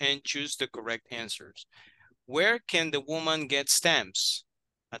conversations and choose the correct answers. Where can the woman get stamps?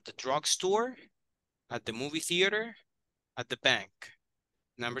 At the drugstore, at the movie theater, at the bank.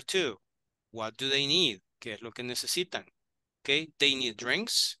 Number 2, what do they need? ¿Qué es lo que necesitan? Okay, they need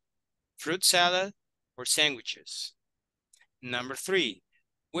drinks, fruit salad, or sandwiches. Number 3,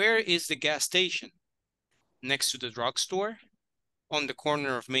 where is the gas station? Next to the drugstore, on the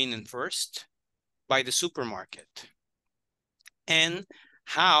corner of Main and First, by the supermarket. And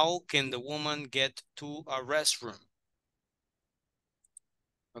how can the woman get to a restroom?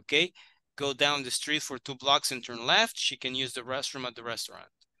 Okay, go down the street for 2 blocks and turn left. She can use the restroom at the restaurant.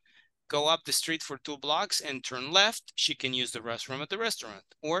 Go up the street for 2 blocks and turn left. She can use the restroom at the restaurant.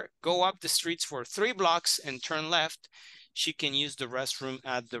 Or go up the streets for 3 blocks and turn left. She can use the restroom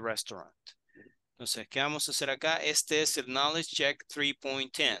at the restaurant. Entonces, ¿qué vamos a hacer acá? Este es el Knowledge Check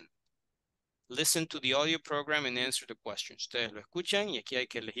 3.10. Listen to the audio program and answer the questions. Ustedes lo escuchan y aquí hay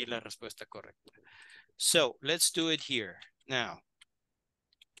que elegir la respuesta correcta. So, let's do it here now.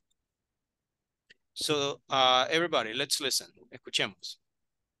 So, everybody, let's listen. Escuchemos.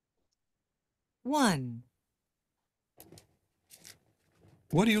 1.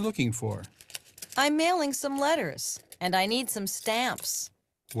 What are you looking for? I'm mailing some letters, and I need some stamps.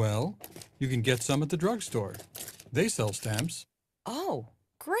 Well, you can get some at the drugstore. They sell stamps. Oh,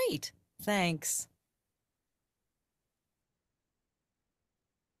 great. Thanks.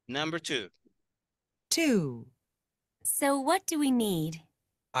 Number 2. 2. So what do we need?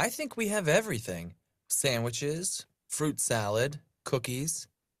 I think we have everything. Sandwiches, fruit salad, cookies.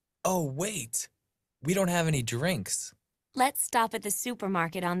 Oh, wait. We don't have any drinks. Let's stop at the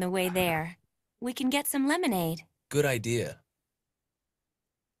supermarket on the way there. We can get some lemonade. Good idea.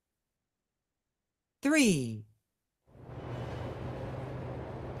 3.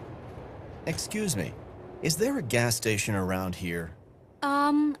 Excuse me, is there a gas station around here?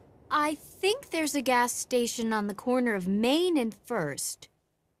 I think there's a gas station on the corner of Main and First.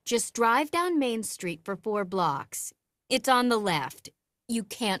 Just drive down Main Street for 4 blocks. It's on the left. You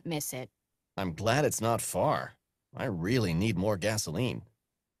can't miss it. I'm glad it's not far. I really need more gasoline.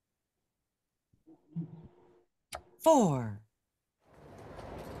 4.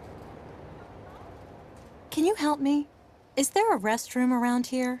 Can you help me? Is there a restroom around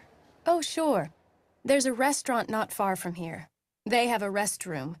here? Oh, sure. There's a restaurant not far from here. They have a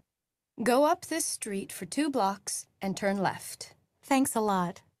restroom. Go up this street for 2 blocks and turn left. Thanks a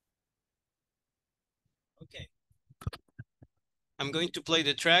lot. Okay. I'm going to play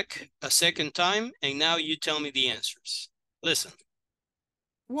the track a second time, and now you tell me the answers. Listen.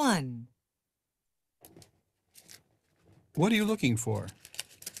 1. What are you looking for?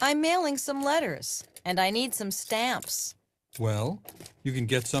 I'm mailing some letters, and I need some stamps. Well, you can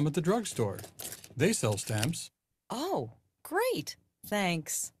get some at the drugstore. They sell stamps. Oh, great.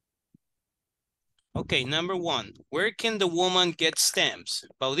 Thanks. Okay, number 1. Where can the woman get stamps?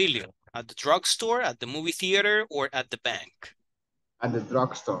 Baudilio, at the drugstore, at the movie theater, or at the bank? At the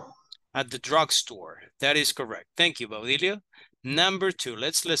drugstore. At the drugstore. That is correct. Thank you, Baudilio. Number 2,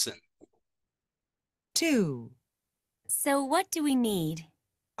 let's listen. 2. So what do we need?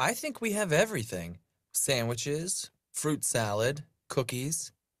 I think we have everything. Sandwiches, fruit salad,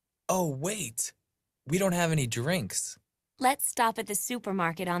 cookies. Oh, wait. We don't have any drinks. Let's stop at the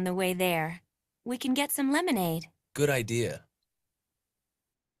supermarket on the way there. We can get some lemonade. Good idea.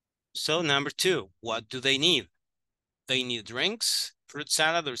 So number 2, what do they need? They need drinks, fruit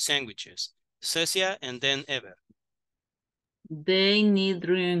salad, or sandwiches. Cecia and then Ever. They need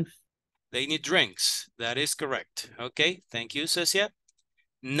drinks. They need drinks. That is correct. Okay, thank you, Cecia.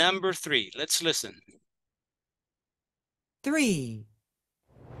 Number 3, let's listen. 3.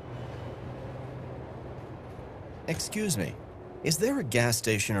 Excuse me, is there a gas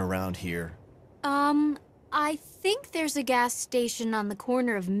station around here? I think there's a gas station on the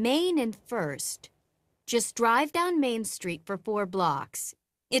corner of Main and First. Just drive down Main Street for 4 blocks.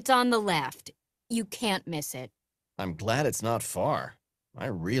 It's on the left. You can't miss it. I'm glad it's not far. I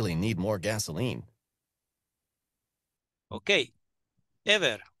really need more gasoline. Okay.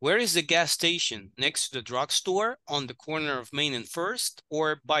 Ever, where is the gas station? Next to the drugstore, on the corner of Main and First,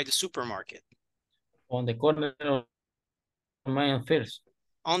 or by the supermarket? On the corner of Main and First.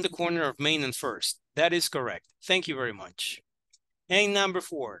 On the corner of Main and First. That is correct. Thank you very much. And number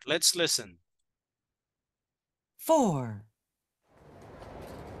 4, let's listen. 4.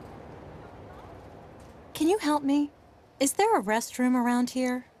 Can you help me? Is there a restroom around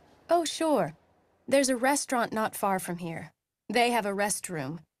here? Oh, sure. There's a restaurant not far from here. They have a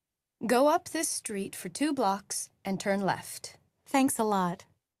restroom. Go up this street for 2 blocks and turn left. Thanks a lot.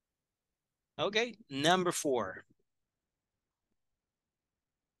 Okay, number 4.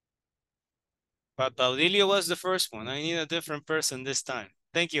 But Baudilio was the first one. I need a different person this time.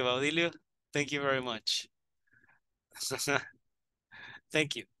 Thank you, Baudilio. Thank you very much.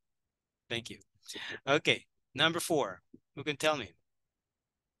 Thank you. Thank you. Okay, number 4. Who can tell me?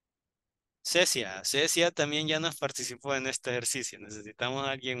 Cecia. Cecia también ya nos participó en este ejercicio. Necesitamos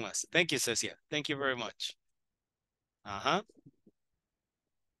a alguien más. Thank you, Cecia. Thank you very much. Uh-huh.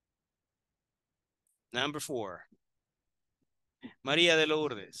 Number 4. María de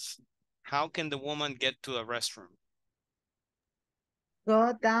Lourdes. How can the woman get to a restroom?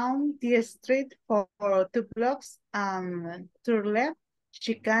 Go down the street for 2 blocks and to left.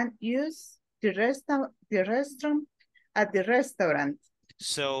 She can use the restroom at the restaurant.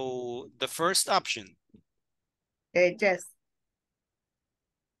 So the first option. Yes.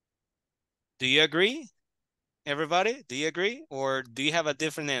 Do you agree? Everybody, do you agree? Or do you have a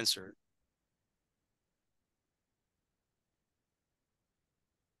different answer?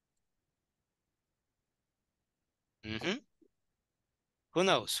 Who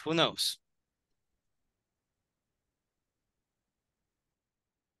knows? Who knows?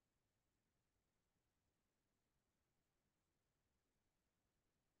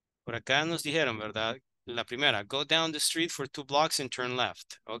 Por acá nos dijeron, ¿verdad? La primera, go down the street for 2 blocks and turn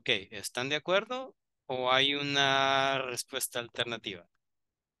left. Ok, ¿están de acuerdo o hay una respuesta alternativa?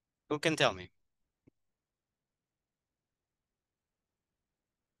 Who can tell me?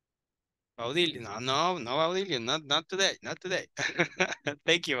 Baudilio, no, Baudilio, not today, not today.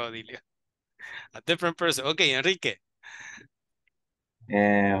 Thank you, Baudilio. A different person. Okay, Enrique.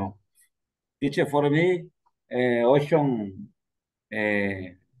 Teacher, for me, option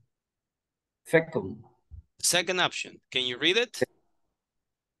second. Second option. Can you read it?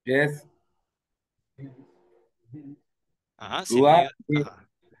 Yes.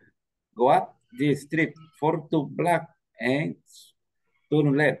 Go up the street for 2 blocks and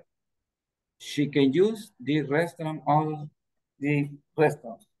turn left. She can use the restaurant or the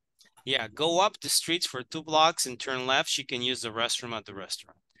restaurant. Yeah, go up the streets for 2 blocks and turn left. She can use the restroom at the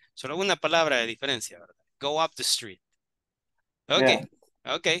restaurant. Solo una palabra de diferencia, ¿verdad? Go up the street. Okay,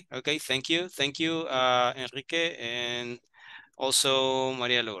 yeah. Okay. Thank you, Enrique, and also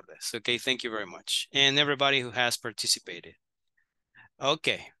María Lourdes. Okay, thank you very much. And everybody who has participated.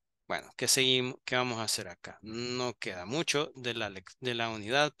 Okay, bueno, ¿qué seguimos? ¿Qué vamos a hacer acá? No queda mucho de la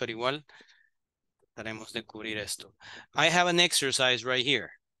unidad, pero igual trataremos de cubrir esto. I have an exercise right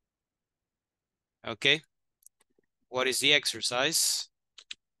here. Okay. What is the exercise?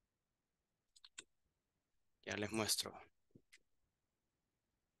 Ya les muestro.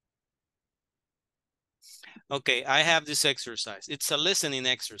 Okay, I have this exercise. It's a listening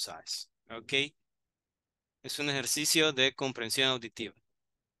exercise. Okay. Es un ejercicio de comprensión auditiva.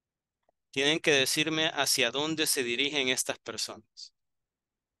 Tienen que decirme hacia dónde se dirigen estas personas.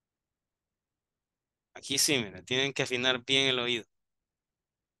 Aquí sí, mira, tienen que afinar bien el oído.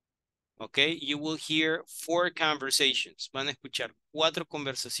 Okay, you will hear 4 conversations. Van a escuchar 4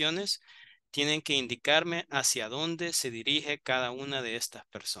 conversaciones. Tienen que indicarme hacia dónde se dirige cada una de estas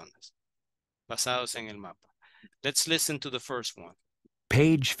personas, basados en el mapa. Let's listen to the first one.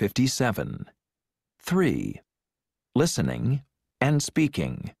 Page 57. 3. Listening and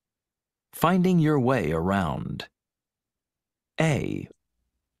speaking. Finding your way around. A.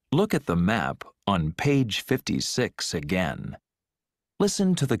 Look at the map on page 56 again.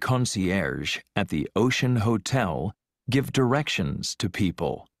 Listen to the concierge at the Ocean Hotel give directions to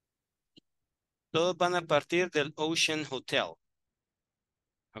people. Todos van a partir del Ocean Hotel.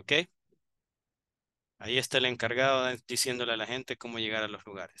 ¿Ok? Ahí está el encargado diciéndole a la gente cómo llegar a los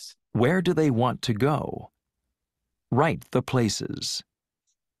lugares. Where do they want to go? Write the places.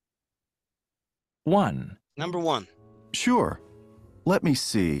 1. Number 1. Sure. Let me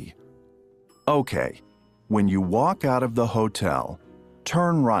see. Okay. When you walk out of the hotel,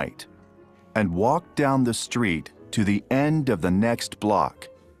 turn right and walk down the street to the end of the next block.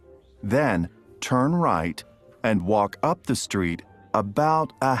 Then turn right and walk up the street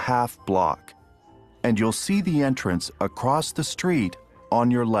about a half block, and you'll see the entrance across the street on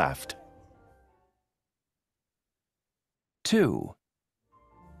your left. 2.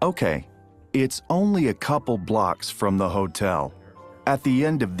 Okay, it's only a couple blocks from the hotel, at the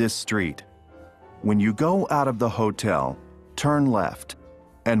end of this street. When you go out of the hotel, turn left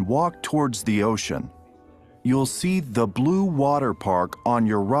and walk towards the ocean. You'll see the blue water park on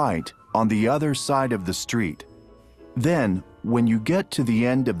your right on the other side of the street. Then, when you get to the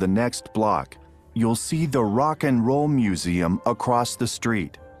end of the next block, you'll see the Rock and Roll Museum across the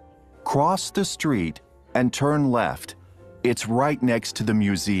street. Cross the street and turn left, It's right next to the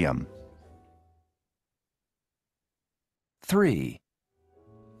museum. 3.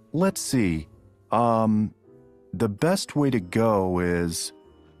 Let's see. The best way to go is...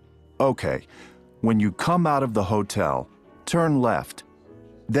 Okay, when you come out of the hotel, turn left.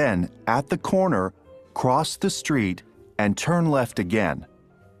 Then, at the corner, cross the street and turn left again.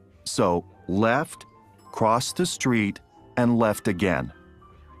 So, left, cross the street, and left again.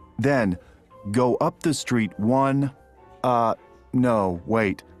 Then, go up the street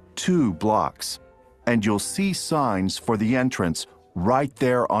 2 blocks, and you'll see signs for the entrance right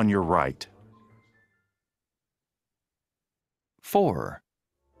there on your right. 4.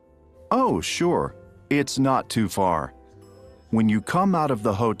 Oh, sure. It's not too far. When you come out of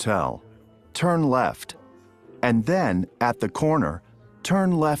the hotel, turn left, and then, at the corner,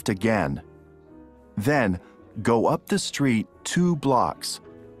 turn left again. Then, go up the street 2 blocks,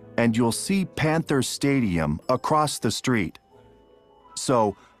 and you'll see Panther Stadium across the street.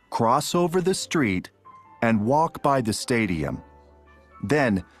 So, cross over the street and walk by the stadium.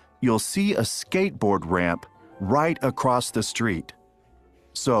 Then, you'll see a skateboard ramp right across the street.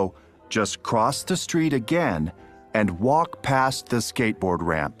 So, just cross the street again and walk past the skateboard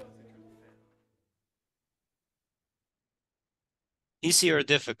ramp. Easy or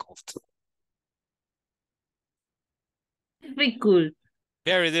difficult? Difficult.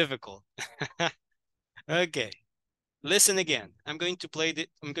 Very difficult. Okay. Listen again. I'm going to play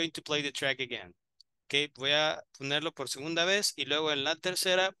the track again. Okay, voy a ponerlo por segunda vez y luego en la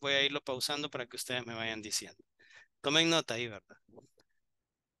tercera voy a irlo pausando para que ustedes me vayan diciendo. Tomen nota ahí, ¿verdad?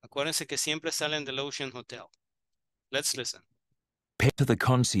 Acuérdense que siempre salen del Ocean Hotel. Let's listen. Pay to the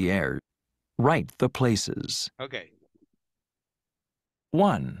concierge. Write the places. Okay.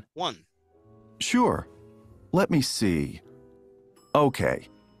 1. Sure. Let me see. Okay.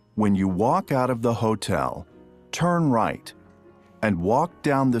 When you walk out of the hotel, turn right and walk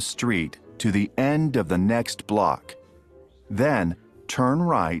down the street to the end of the next block. Then turn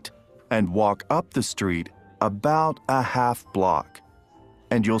right and walk up the street about a half block,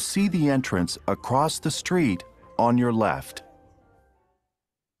 and you'll see the entrance across the street on your left.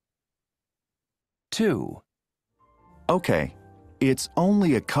 2. Okay, it's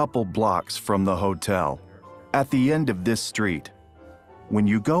only a couple blocks from the hotel, at the end of this street. When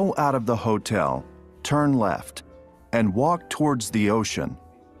you go out of the hotel, turn left and walk towards the ocean.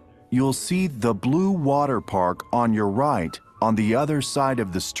 You'll see the Blue Water Park on your right on the other side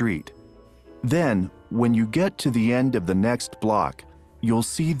of the street. Then, when you get to the end of the next block, you'll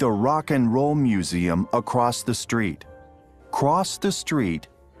see the Rock and Roll Museum across the street. Cross the street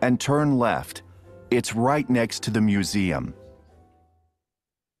and turn left. It's right next to the museum.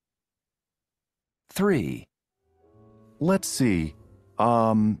 3. Let's see.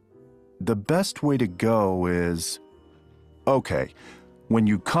 The best way to go is... Okay, when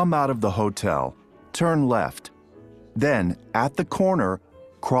you come out of the hotel, turn left. Then, at the corner,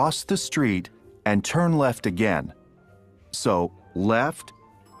 cross the street and turn left again. So, left,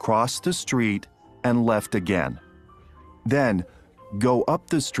 cross the street, and left again. Then, go up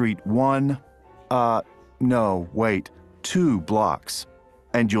the street 2 blocks,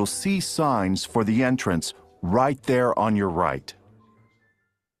 and you'll see signs for the entrance right there on your right.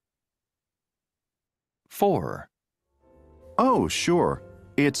 4. Oh, sure.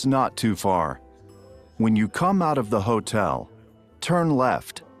 It's not too far. When you come out of the hotel, turn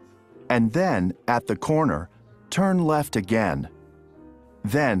left, and then, at the corner, turn left again.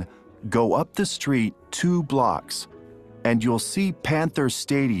 Then, go up the street 2 blocks, and you'll see Panther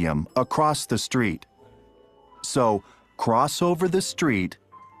Stadium across the street. So, cross over the street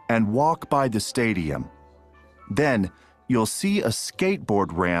and walk by the stadium. Then, you'll see a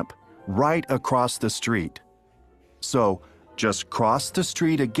skateboard ramp right across the street. So, just cross the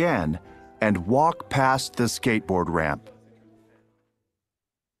street again and walk past the skateboard ramp.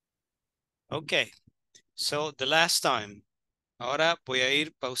 Okay. So, the last time. Ahora voy a ir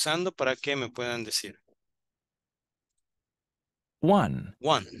pausando para que me puedan decir. 1.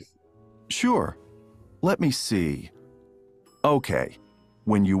 Sure. Let me see. Okay.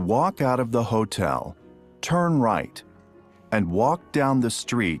 When you walk out of the hotel, turn right and walk down the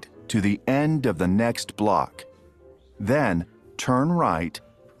street to the end of the next block. Then turn right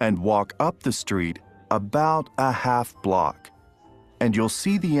and walk up the street about a half block, and you'll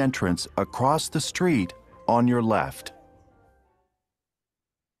see the entrance across the street on your left.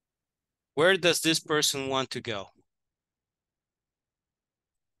 Where does this person want to go?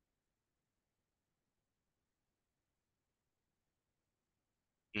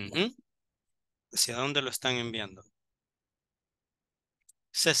 ¿Hacia dónde lo están enviando?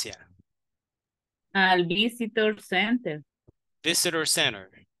 Cecia. Al visitor center. visitor center.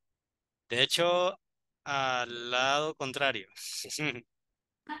 De hecho, al lado contrario.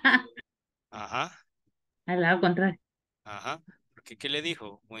 Ajá. Al lado contrario. Ajá. Porque ¿qué le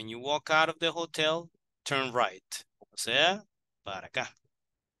dijo? When you walk out of the hotel, turn right. O sea, para acá.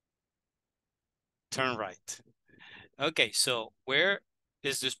 Turn right. Okay, so where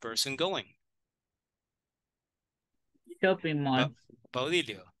is this person going? Shopping mall.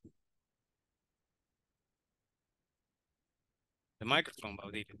 Baudilio. The microphone,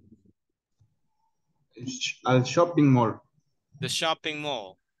 Baudilio. Al shopping mall. The shopping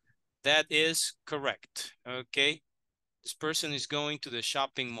mall. That is correct. Okay. This person is going to the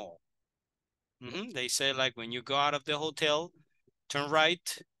shopping mall. They say like when you go out of the hotel, turn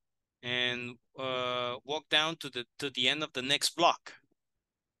right and walk down to the end of the next block.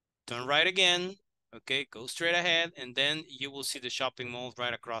 Turn right again. Okay, go straight ahead and then you will see the shopping mall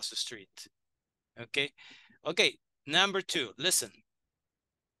right across the street. Okay. Okay, number 2, listen.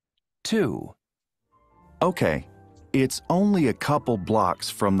 2. Okay, it's only a couple blocks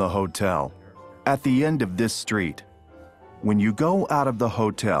from the hotel, at the end of this street. When you go out of the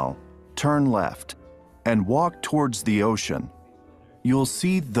hotel, turn left and walk towards the ocean. You'll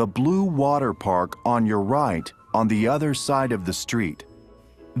see the blue water park on your right on the other side of the street.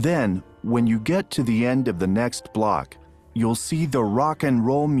 Then, when you get to the end of the next block, you'll see the Rock and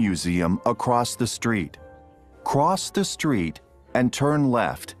Roll Museum across the street. Cross the street and turn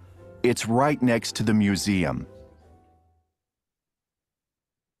left. It's right next to the museum.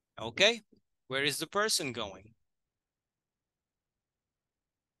 Okay, where is the person going?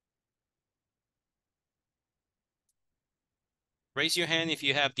 Raise your hand if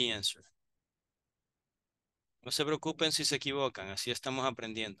you have the answer. No se preocupen si se equivocan, así estamos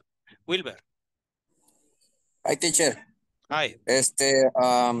aprendiendo. Wilber. Hi, teacher. Hi.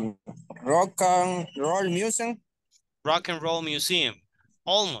 Rock and Roll Museum. Rock and Roll Museum.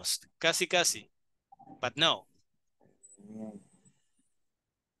 Almost. Casi, casi. But no.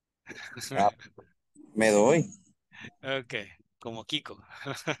 Me doy. Okay. Como Kiko.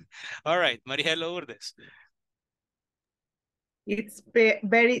 All right. María Lourdes. It's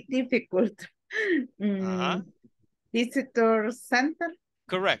very difficult. Visitor center.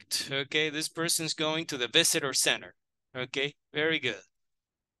 Correct. Okay, this person's going to the visitor center. Okay, very good.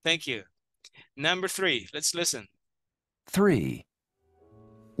 Thank you. Number 3, let's listen. 3.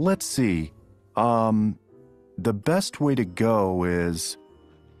 Let's see. The best way to go is...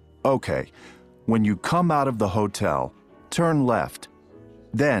 Okay, when you come out of the hotel, turn left.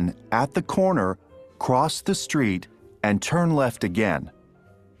 Then, at the corner, cross the street and turn left again.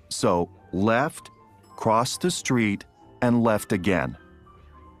 So, left, cross the street, and left again.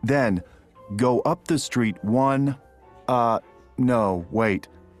 Then, go up the street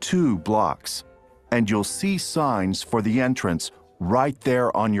 2 blocks, and you'll see signs for the entrance right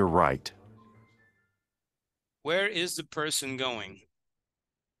there on your right. Where is the person going?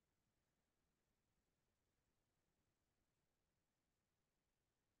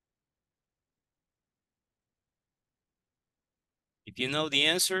 If you know the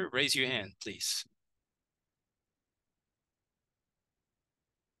answer, raise your hand, please.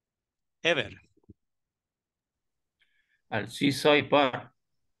 Ever. Al Seaside Park.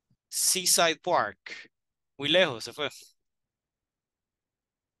 Seaside Park. Muy lejos se fue.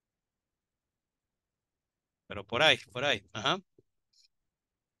 Pero por ahí, por ahí. Ajá.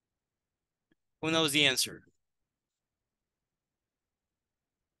 Who knows the answer?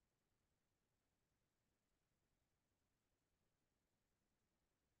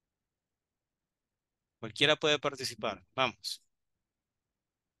 Cualquiera puede participar. Vamos.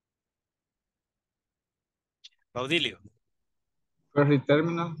 Baudilio. Ferry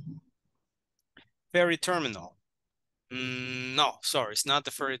terminal. Ferry terminal. No, sorry, it's not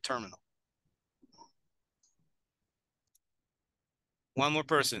the ferry terminal. One more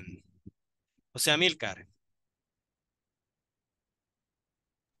person. José Amílcar.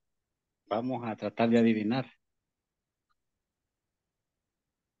 Vamos a tratar de adivinar.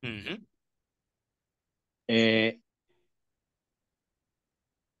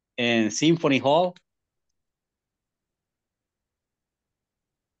 En Symphony Hall.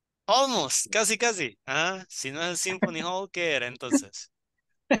 Almost, casi, casi. Ah, si no es el Symphony Hall, ¿qué era entonces?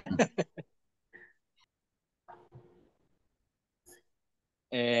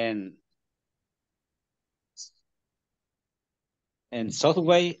 En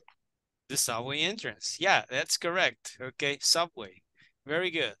Subway. The subway entrance. Yeah, that's correct. Okay, subway.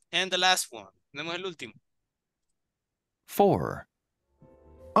 Very good. And the last one. Tenemos el último. 4.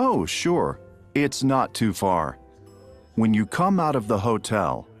 Oh, sure. It's not too far. When you come out of the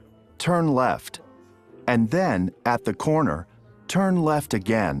hotel, turn left. And then, at the corner, turn left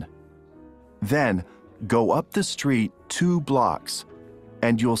again. Then, go up the street 2 blocks,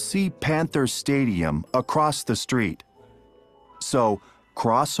 and you'll see Panther Stadium across the street. So,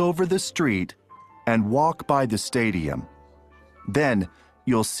 cross over the street and walk by the stadium. Then,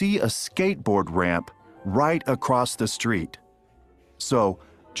 you'll see a skateboard ramp right across the street. So,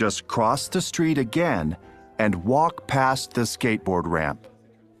 just cross the street again and walk past the skateboard ramp.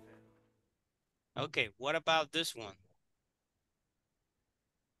 Okay, what about this one?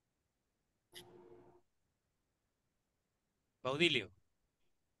 Baudilio.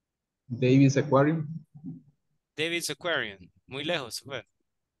 David's Aquarium. David's Aquarium. Muy lejos, fue.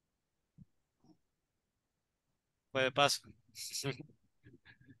 Fue de paso.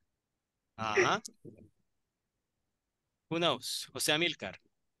 Ajá. Who knows? José Amílcar.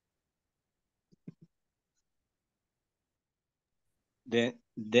 The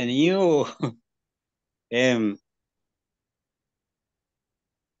new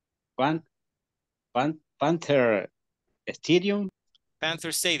Panther Stadium.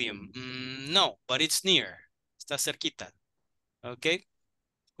 Panther Stadium. No, but it's near. Está cerquita. Okay.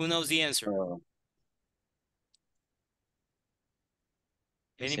 Who knows the answer?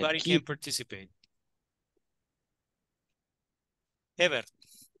 Anybody can participate. Ever.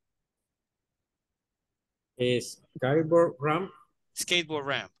 Skateboard ramp. Skateboard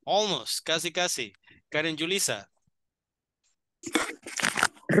ramp. Almost. Casi, casi. Karen Julissa.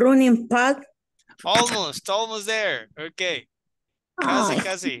 Running path. Almost there. Okay. Casi,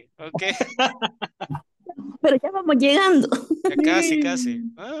 casi. Okay. Pero ya vamos llegando. Ya casi.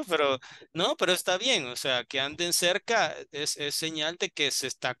 Pero está bien. O sea, que anden cerca es señal de que se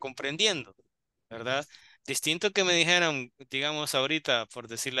está comprendiendo, ¿verdad? Distinto que me dijeran, digamos ahorita, por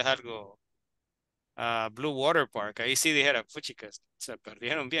decirles algo, a Blue Water Park. Ahí sí dijera, chicas, se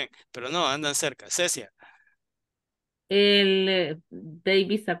perdieron bien. Pero no, andan cerca. Cecia. El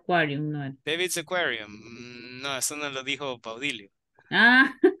David's Aquarium, ¿no? David's Aquarium. No, eso no lo dijo Baudilio.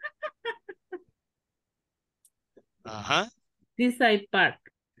 Ah. Ajá. Seaside Park.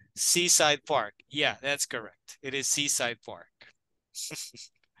 Seaside Park. Yeah, that's correct. It is Seaside Park.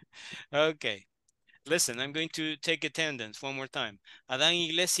 Okay. Listen, I'm going to take attendance one more time. Adán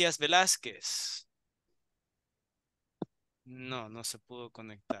Iglesias Velázquez. No se pudo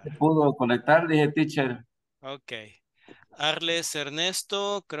conectar. Se pudo conectar, dije, teacher. Ok. Arles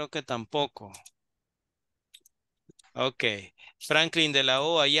Ernesto, creo que tampoco. Ok. Franklin de la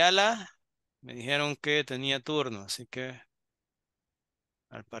O Ayala. Me dijeron que tenía turno, así que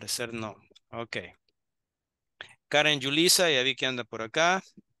al parecer no. Ok. Karen Yulisa, ya vi que anda por acá.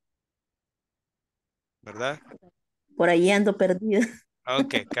 ¿Verdad? Por ahí ando perdida.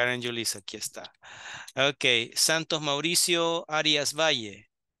 Ok, Karen Yulisa, aquí está. Ok, Santos Mauricio Arias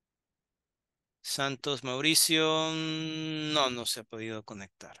Valle. Santos Mauricio, no se ha podido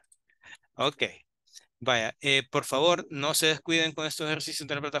conectar. Ok, vaya, por favor, no se descuiden con estos ejercicios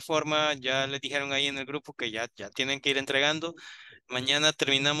de la plataforma. Ya les dijeron ahí en el grupo que ya tienen que ir entregando. Mañana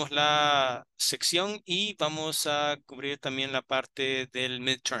terminamos la sección y vamos a cubrir también la parte del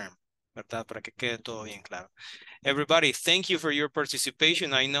midterm, ¿verdad? Para que quede todo bien claro. Everybody, thank you for your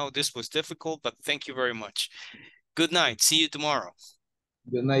participation. I know this was difficult, but thank you very much. Good night. See you tomorrow.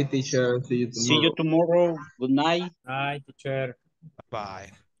 Good night, teacher. See you tomorrow. See you tomorrow. Good night. Hi, teacher.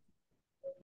 Bye.